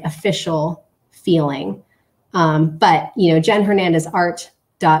that like official feeling. But,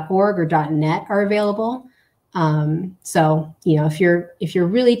 JenHernandezArt.org or .net are available. So, if you're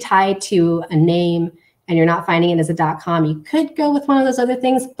really tied to a name and you're not finding it as a .com, you could go with one of those other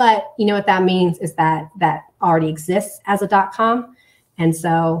things. But what that means is that that already exists as a .com. And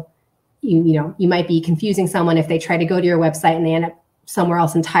so, you might be confusing someone if they try to go to your website and they end up somewhere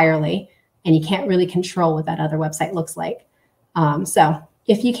else entirely. and you can't really control what that other website looks like. So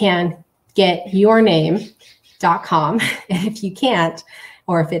if you can, get yourname.com. And if you can't,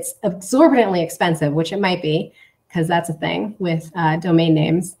 or if it's exorbitantly expensive, which it might be, because that's a thing with domain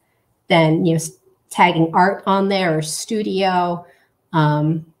names, then, you know, tagging art on there or studio,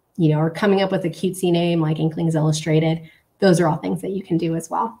 you know, or coming up with a cutesy name like Inklings Illustrated. Those are all things that you can do as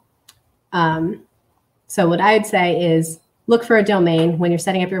well. So what I would say is look for a domain when you're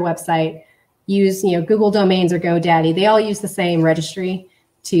setting up your website. Use, you know, Google Domains or GoDaddy. They all use the same registry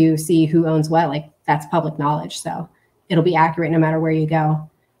to see who owns what. Like, that's public knowledge, so it'll be accurate no matter where you go.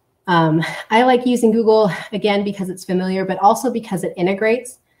 I like using Google, again, because it's familiar, but also because it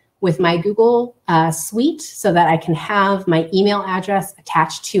integrates with my Google suite so that I can have my email address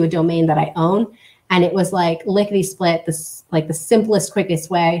attached to a domain that I own. And it was like lickety split, this like the simplest, quickest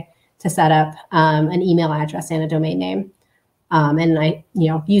way to set up an email address and a domain name. And I, you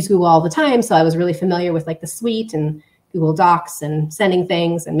know, use Google all the time, so I was really familiar with like the suite and Google Docs and sending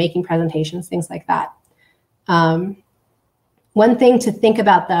things and making presentations, things like that. One thing to think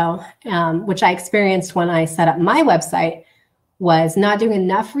about, though, which I experienced when I set up my website, was not doing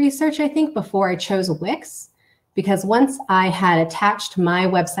enough research, I think, before I chose Wix. Because once I had attached my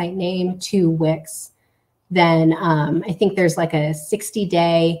website name to Wix, then I think there's like a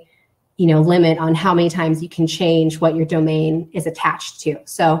 60-day, you know, limit on how many times you can change what your domain is attached to.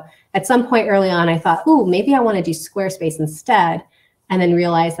 So at some point early on, I thought, ooh, maybe I want to do Squarespace instead, and then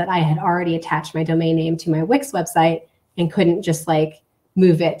realized that I had already attached my domain name to my Wix website and couldn't just like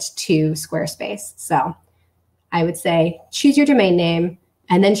move it to Squarespace. So I would say choose your domain name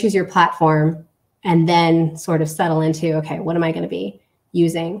and then choose your platform, and then sort of settle into, okay, what am I going to be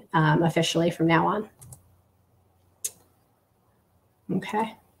using officially from now on?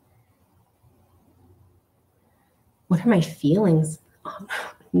 Okay. What are my feelings? Oh,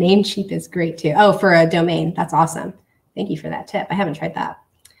 Namecheap is great too. Oh, for a domain. That's awesome. Thank you for that tip. I haven't tried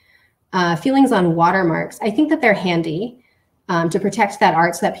that. Feelings on watermarks. I think that they're handy to protect that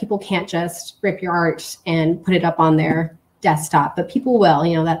art so that people can't just rip your art and put it up on their desktop, but people will.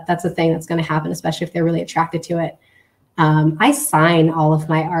 You know, that's a thing that's going to happen, especially if they're really attracted to it. I sign all of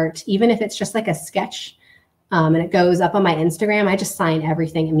my art, even if it's just like a sketch and it goes up on my Instagram. I just sign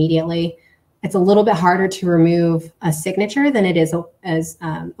everything immediately. It's a little bit harder to remove a signature than it is as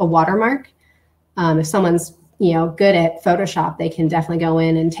a watermark. If someone's, you know, good at Photoshop, they can definitely go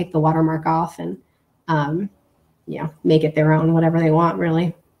in and take the watermark off and, you know, make it their own, whatever they want,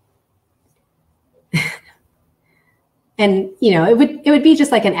 really. And, you know, it would be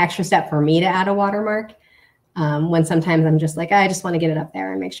just like an extra step for me to add a watermark when sometimes I'm just like, I just want to get it up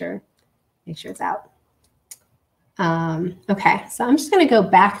there and make sure it's out. Okay, so I'm just going to go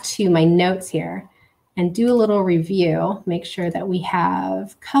back to my notes here and do a little review, make sure that we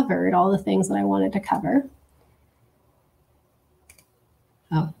have covered all the things that I wanted to cover.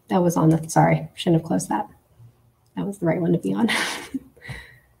 Oh, that was on the, sorry, shouldn't have closed that. That was the right one to be on.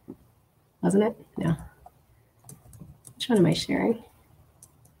 Wasn't it? No. Which one am I sharing?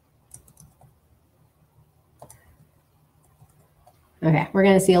 Okay, we're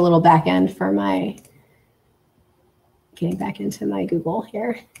going to see a little back end for my, getting back into my Google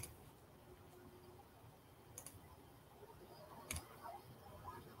here.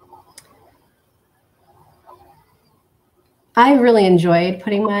 I really enjoyed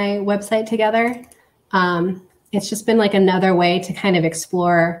putting my website together. It's just been like another way to kind of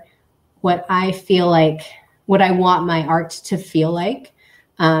explore what I feel like, what I want my art to feel like.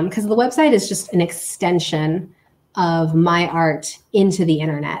 Because the website is just an extension of my art into the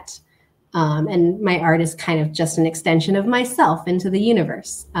internet. And my art is kind of just an extension of myself into the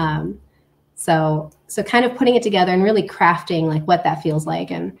universe. So kind of putting it together and really crafting like what that feels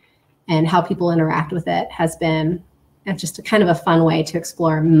like and how people interact with it has been just a kind of a fun way to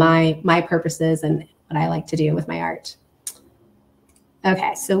explore my purposes and what I like to do with my art.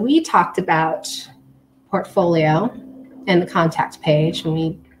 Okay, so we talked about portfolio and the contact page, and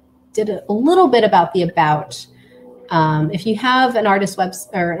we did a little bit about the about. If you have an artist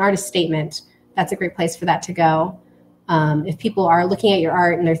or an artist statement, that's a great place for that to go. If people are looking at your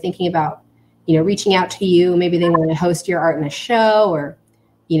art and they're thinking about, you know, reaching out to you, maybe they want to host your art in a show or,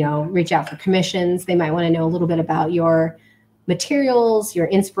 you know, reach out for commissions. They might want to know a little bit about your materials, your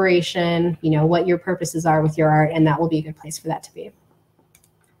inspiration, you know, what your purposes are with your art, and that will be a good place for that to be.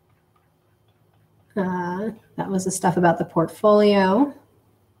 That was the stuff about the portfolio,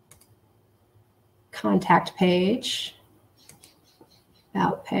 contact page,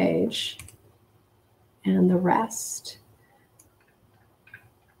 about page, and the rest.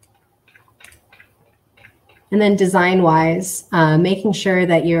 And then design-wise, making sure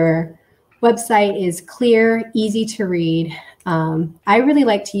that you're website is clear, easy to read. I really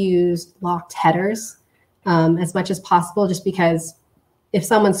like to use locked headers as much as possible, just because if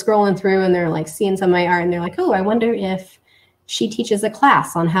someone's scrolling through and they're like seeing some of my art and they're like, oh, I wonder if she teaches a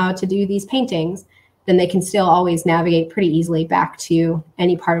class on how to do these paintings, then they can still always navigate pretty easily back to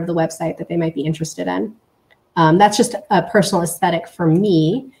any part of the website that they might be interested in. That's just a personal aesthetic for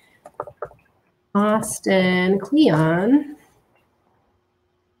me. Austin Kleon,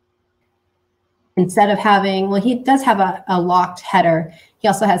 instead of having, well, he does have a locked header. He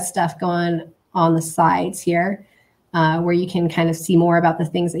also has stuff going on the sides here where you can kind of see more about the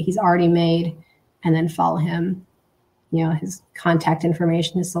things that he's already made and then follow him, you know, his contact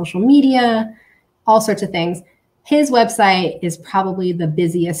information, his social media, all sorts of things. His website is probably the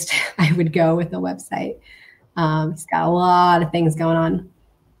busiest I would go with the website. He's got a lot of things going on.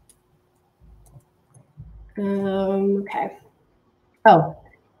 Okay. Oh,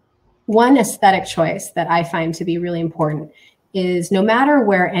 one aesthetic choice that I find to be really important is no matter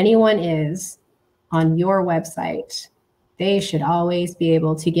where anyone is on your website, they should always be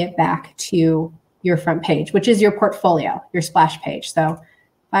able to get back to your front page, which is your portfolio, your splash page. So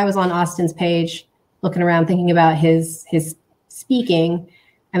if I was on Austin's page, looking around, thinking about his speaking,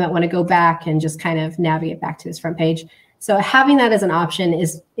 I might want to go back and just kind of navigate back to his front page. So having that as an option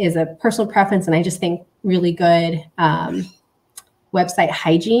is a personal preference, and I just think really good website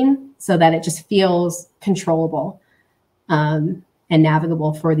hygiene, so that it just feels controllable and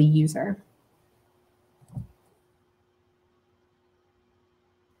navigable for the user.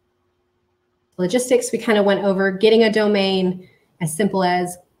 Logistics, we kind of went over. Getting a domain, as simple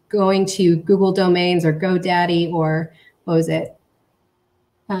as going to Google Domains or GoDaddy, or what was it?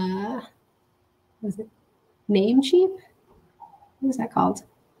 Namecheap? What is that called?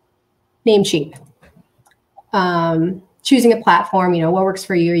 Namecheap. Choosing a platform, you know, what works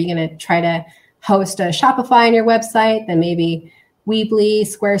for you. Are you going to try to host a Shopify on your website? Then maybe Weebly,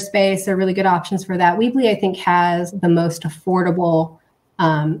 Squarespace are really good options for that. Weebly, I think, has the most affordable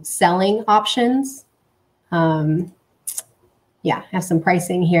selling options. Yeah, have some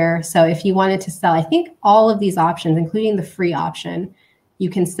pricing here. So if you wanted to sell, I think all of these options, including the free option, you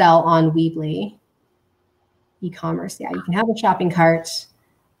can sell on Weebly. E-commerce, yeah, you can have a shopping cart,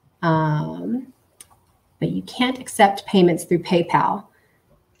 but you can't accept payments through PayPal.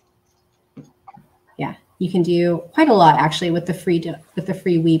 Yeah, you can do quite a lot actually with the free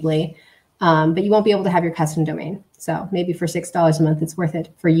Weebly, but you won't be able to have your custom domain. So maybe for $6 a month, it's worth it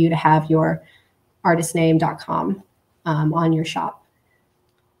for you to have your artistname.com on your shop.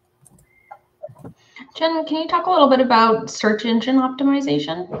 Jen, can you talk a little bit about search engine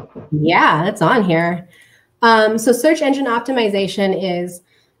optimization? Yeah, that's on here. So search engine optimization is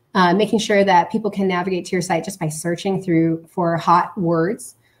making sure that people can navigate to your site just by searching through for hot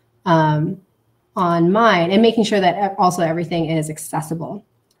words on mine, and making sure that also everything is accessible.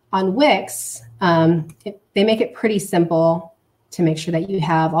 On Wix, they make it pretty simple to make sure that you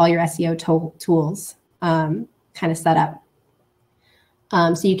have all your SEO tools kind of set up.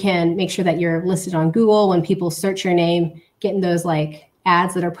 So you can make sure that you're listed on Google when people search your name, getting those like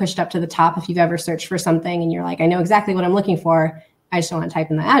ads that are pushed up to the top. If you've ever searched for something and you're like, I know exactly what I'm looking for, I just don't want to type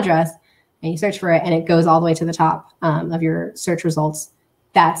in the address, and you search for it and it goes all the way to the top of your search results.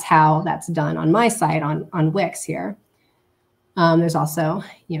 That's how that's done on my site on Wix here. There's also,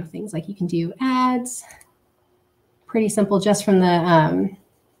 you know, things like you can do ads, pretty simple just from the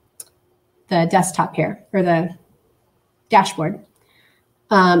desktop here, or the dashboard.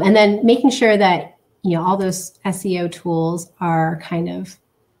 And then making sure that, you know, all those SEO tools are kind of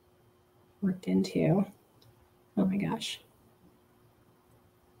worked into. Oh my gosh.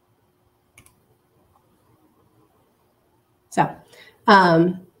 So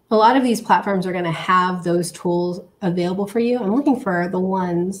a lot of these platforms are going to have those tools available for you. I'm looking for the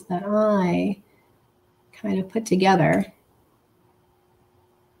ones that I kind of put together.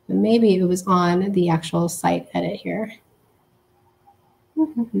 And maybe it was on the actual site edit here.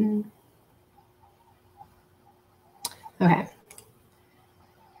 Okay.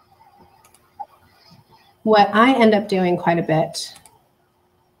 What I end up doing quite a bit,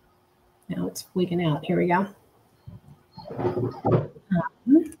 now it's wigging out, here we go.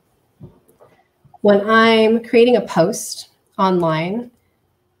 When I'm creating a post online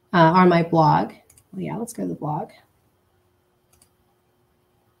on my blog, well, yeah, let's go to the blog.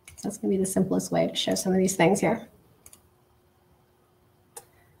 So that's going to be the simplest way to show some of these things here.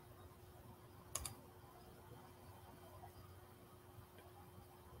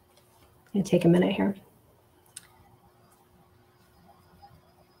 It'll take a minute here.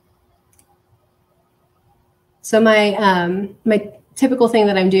 So my typical thing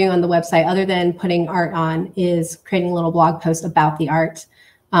that I'm doing on the website, other than putting art on, is creating a little blog post about the art.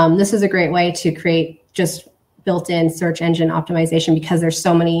 This is a great way to create just built-in search engine optimization, because there's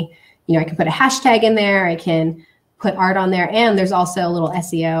so many, you know, I can put a hashtag in there, I can put art on there, and there's also a little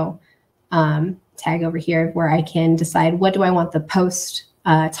SEO tag over here where I can decide what do I want the post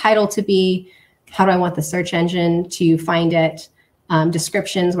title to be, how do I want the search engine to find it,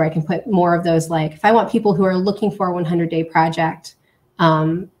 descriptions where I can put more of those, like if I want people who are looking for a 100-day project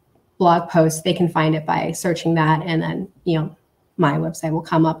blog post, they can find it by searching that, and then, you know, my website will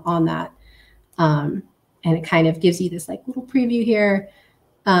come up on that. And it kind of gives you this like little preview here.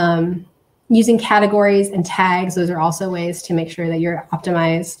 Using categories and tags, those are also ways to make sure that you're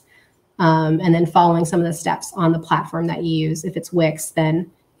optimized. And then following some of the steps on the platform that you use. If it's Wix,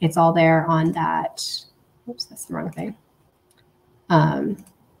 then it's all there on that. Oops, that's the wrong thing. On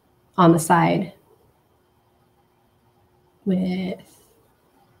the side with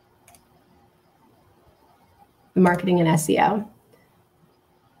the marketing and SEO.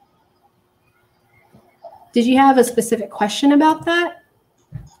 Did you have a specific question about that?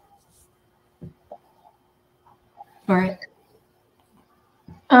 All right.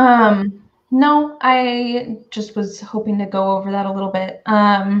 No, I just was hoping to go over that a little bit.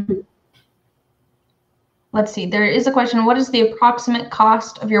 Let's see, there is a question. What is the approximate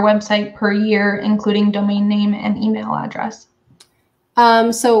cost of your website per year, including domain name and email address?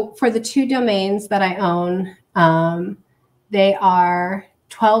 So for the 2 domains that I own, they are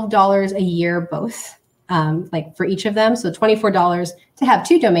 $12 a year both. Like for each of them. So $24 to have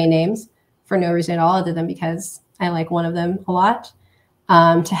 2 domain names for no reason at all, other than because I like one of them a lot.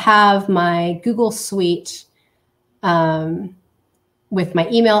 To have my Google Suite with my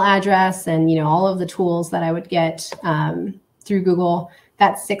email address and, you know, all of the tools that I would get through Google,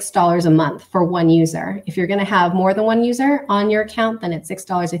 that's $6 a month for one user. If you're going to have more than one user on your account, then it's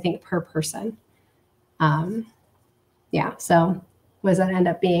 $6, I think, per person. Yeah, so what does that end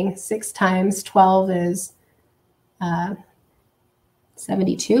up being? 6 times 12 is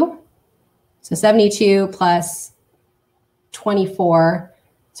 72. So 72 plus 24.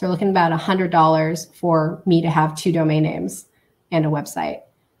 So we're looking about $100 for me to have 2 domain names and a website.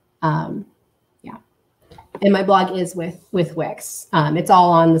 Yeah. And my blog is with Wix. It's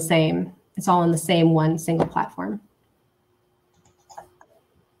all on the same, one single platform.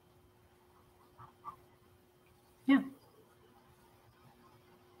 Yeah.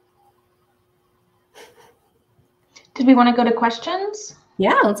 Did we want to go to questions?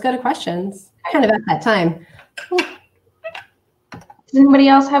 Yeah, let's go to questions. Kind of at that time. Does anybody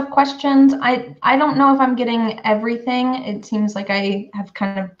else have questions? I don't know if I'm getting everything. It seems like I have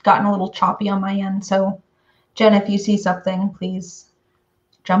kind of gotten a little choppy on my end. So Jen, if you see something, please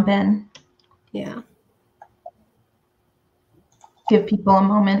jump in. Yeah. Give people a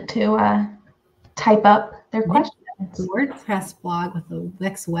moment to type up their questions. The WordPress blog with a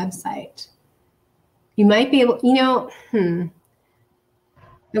Wix website. You might be able, you know,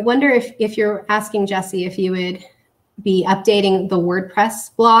 I wonder if you're asking Jesse if you would be updating the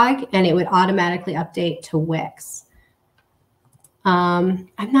WordPress blog and it would automatically update to Wix. I'm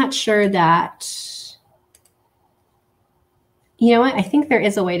not sure that, you know what, I think there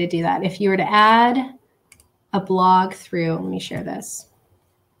is a way to do that. If you were to add a blog through, let me share this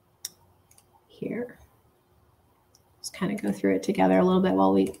here. Let's kind of go through it together a little bit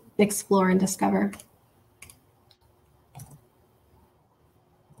while we explore and discover.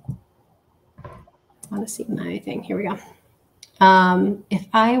 I want to see my thing. Here we go. If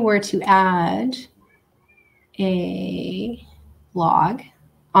I were to add a blog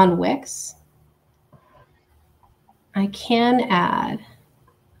on Wix, I can add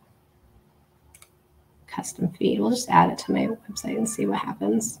custom feed. We'll just add it to my website and see what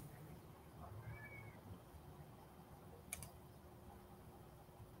happens.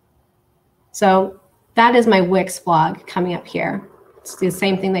 So that is my Wix blog coming up here. It's the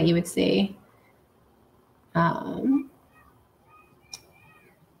same thing that you would see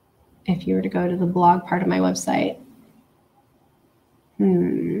if you were to go to the blog part of my website.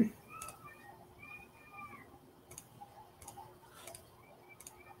 I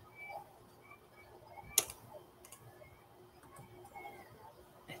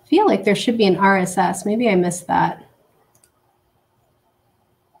feel like there should be an RSS. Maybe I missed that.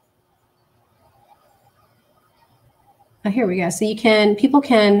 Oh, here we go. So you can, people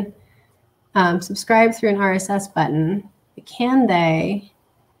can subscribe through an RSS button. But can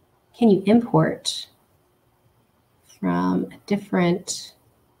you import from a different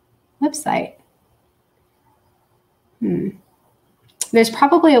website? There's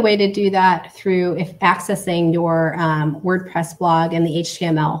probably a way to do that through if accessing your WordPress blog and the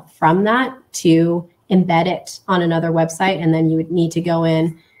HTML from that to embed it on another website, and then you would need to go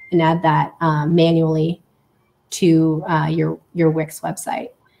in and add that manually to your Wix website.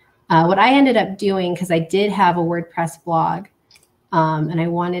 What I ended up doing, because I did have a WordPress blog, and I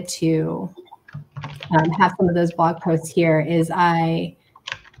wanted to have some of those blog posts here, is I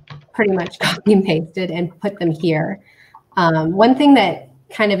pretty much copy and pasted and put them here. One thing that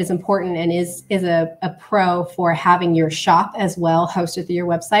kind of is important and is a pro for having your shop as well hosted through your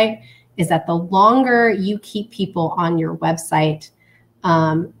website is that the longer you keep people on your website,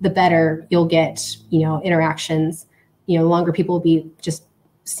 the better you'll get, interactions. The longer people will be just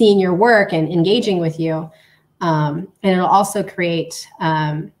seeing your work and engaging with you. And it'll also create,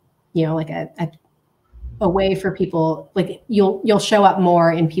 like a way for people, like you'll show up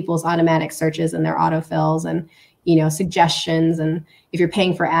more in people's automatic searches and their autofills and, suggestions. And if you're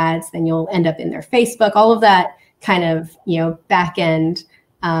paying for ads, then you'll end up in their Facebook, all of that kind of, back end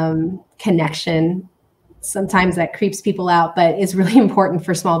connection. Sometimes that creeps people out, but is really important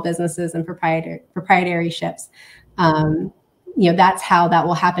for small businesses and proprietary-ships. That's how that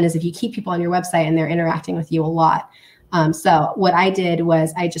will happen, is if you keep people on your website and they're interacting with you a lot. So what I did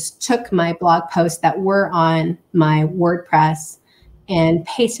was I just took my blog posts that were on my WordPress and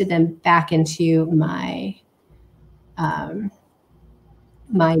pasted them back into my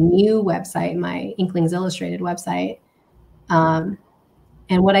my new website, my Inklings Illustrated website. And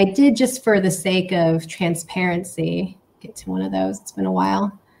what I did, just for the sake of transparency, get to one of those, it's been a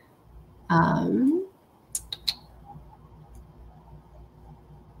while.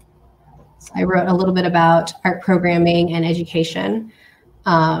 So I wrote a little bit about art programming and education.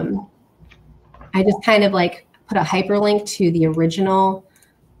 I just kind of like put a hyperlink to the original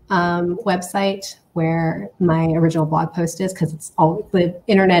website where my original blog post is, because the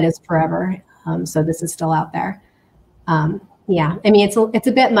internet is forever. So this is still out there. Yeah, I mean, it's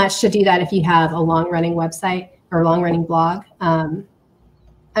a bit much to do that if you have a long-running website or long-running blog. I'm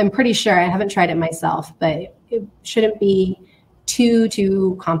pretty sure, I haven't tried it myself, but it shouldn't be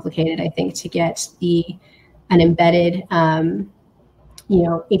too complicated, I think, to get an embedded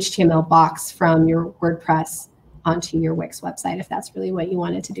HTML box from your WordPress onto your Wix website, if that's really what you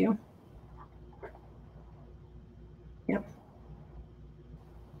wanted to do. Yeah.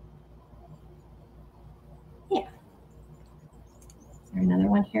 Yeah. Is there another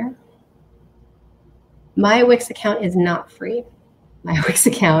one here? My Wix account is not free. My Wix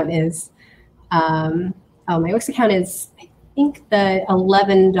account is, my Wix account is, I think, the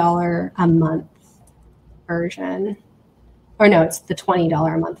 $11 a month version. Or no, it's the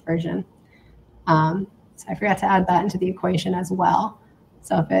 $20 a month version. So I forgot to add that into the equation as well.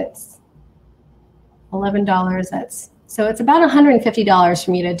 So if it's $11, so it's about $150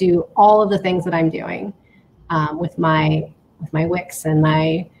 for me to do all of the things that I'm doing with my Wix and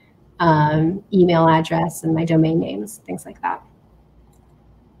my email address and my domain names, things like that.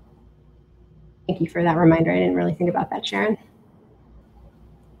 Thank you for that reminder. I didn't really think about that, Sharon.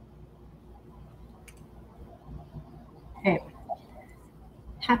 Okay.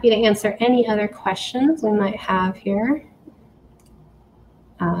 Happy to answer any other questions we might have here.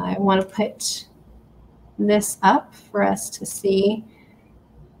 I want to put this up for us to see.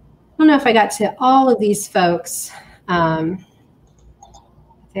 I don't know if I got to all of these folks. They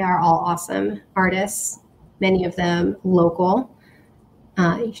are all awesome artists, many of them local.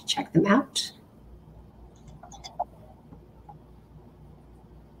 You should check them out.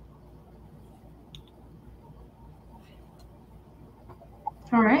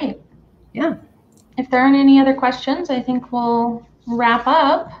 All right. Yeah. If there aren't any other questions, I think we'll wrap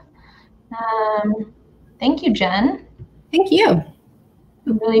up. Thank you, Jen. Thank you. I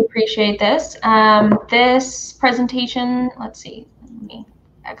really appreciate this. This presentation, let's see, let me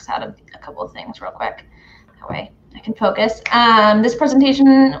X out of a couple of things real quick. That way I can focus. This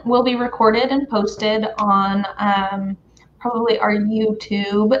presentation will be recorded and posted on probably our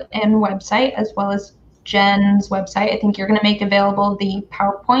YouTube and website, as well as Jen's website. I think you're going to make available the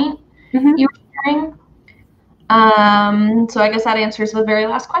PowerPoint you were sharing. So I guess that answers the very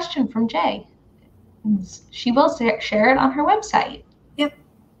last question from Jay. She will share it on her website. Yep.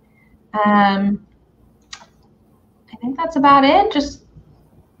 I think that's about it. Just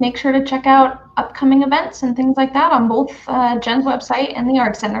make sure to check out upcoming events and things like that on both Jen's website and the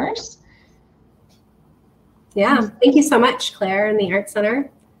Art Centers. Yeah. Thank you so much, Claire, and the Art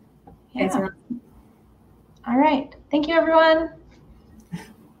Center. Yeah. All right. Thank you, everyone.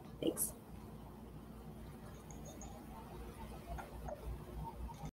 Thanks.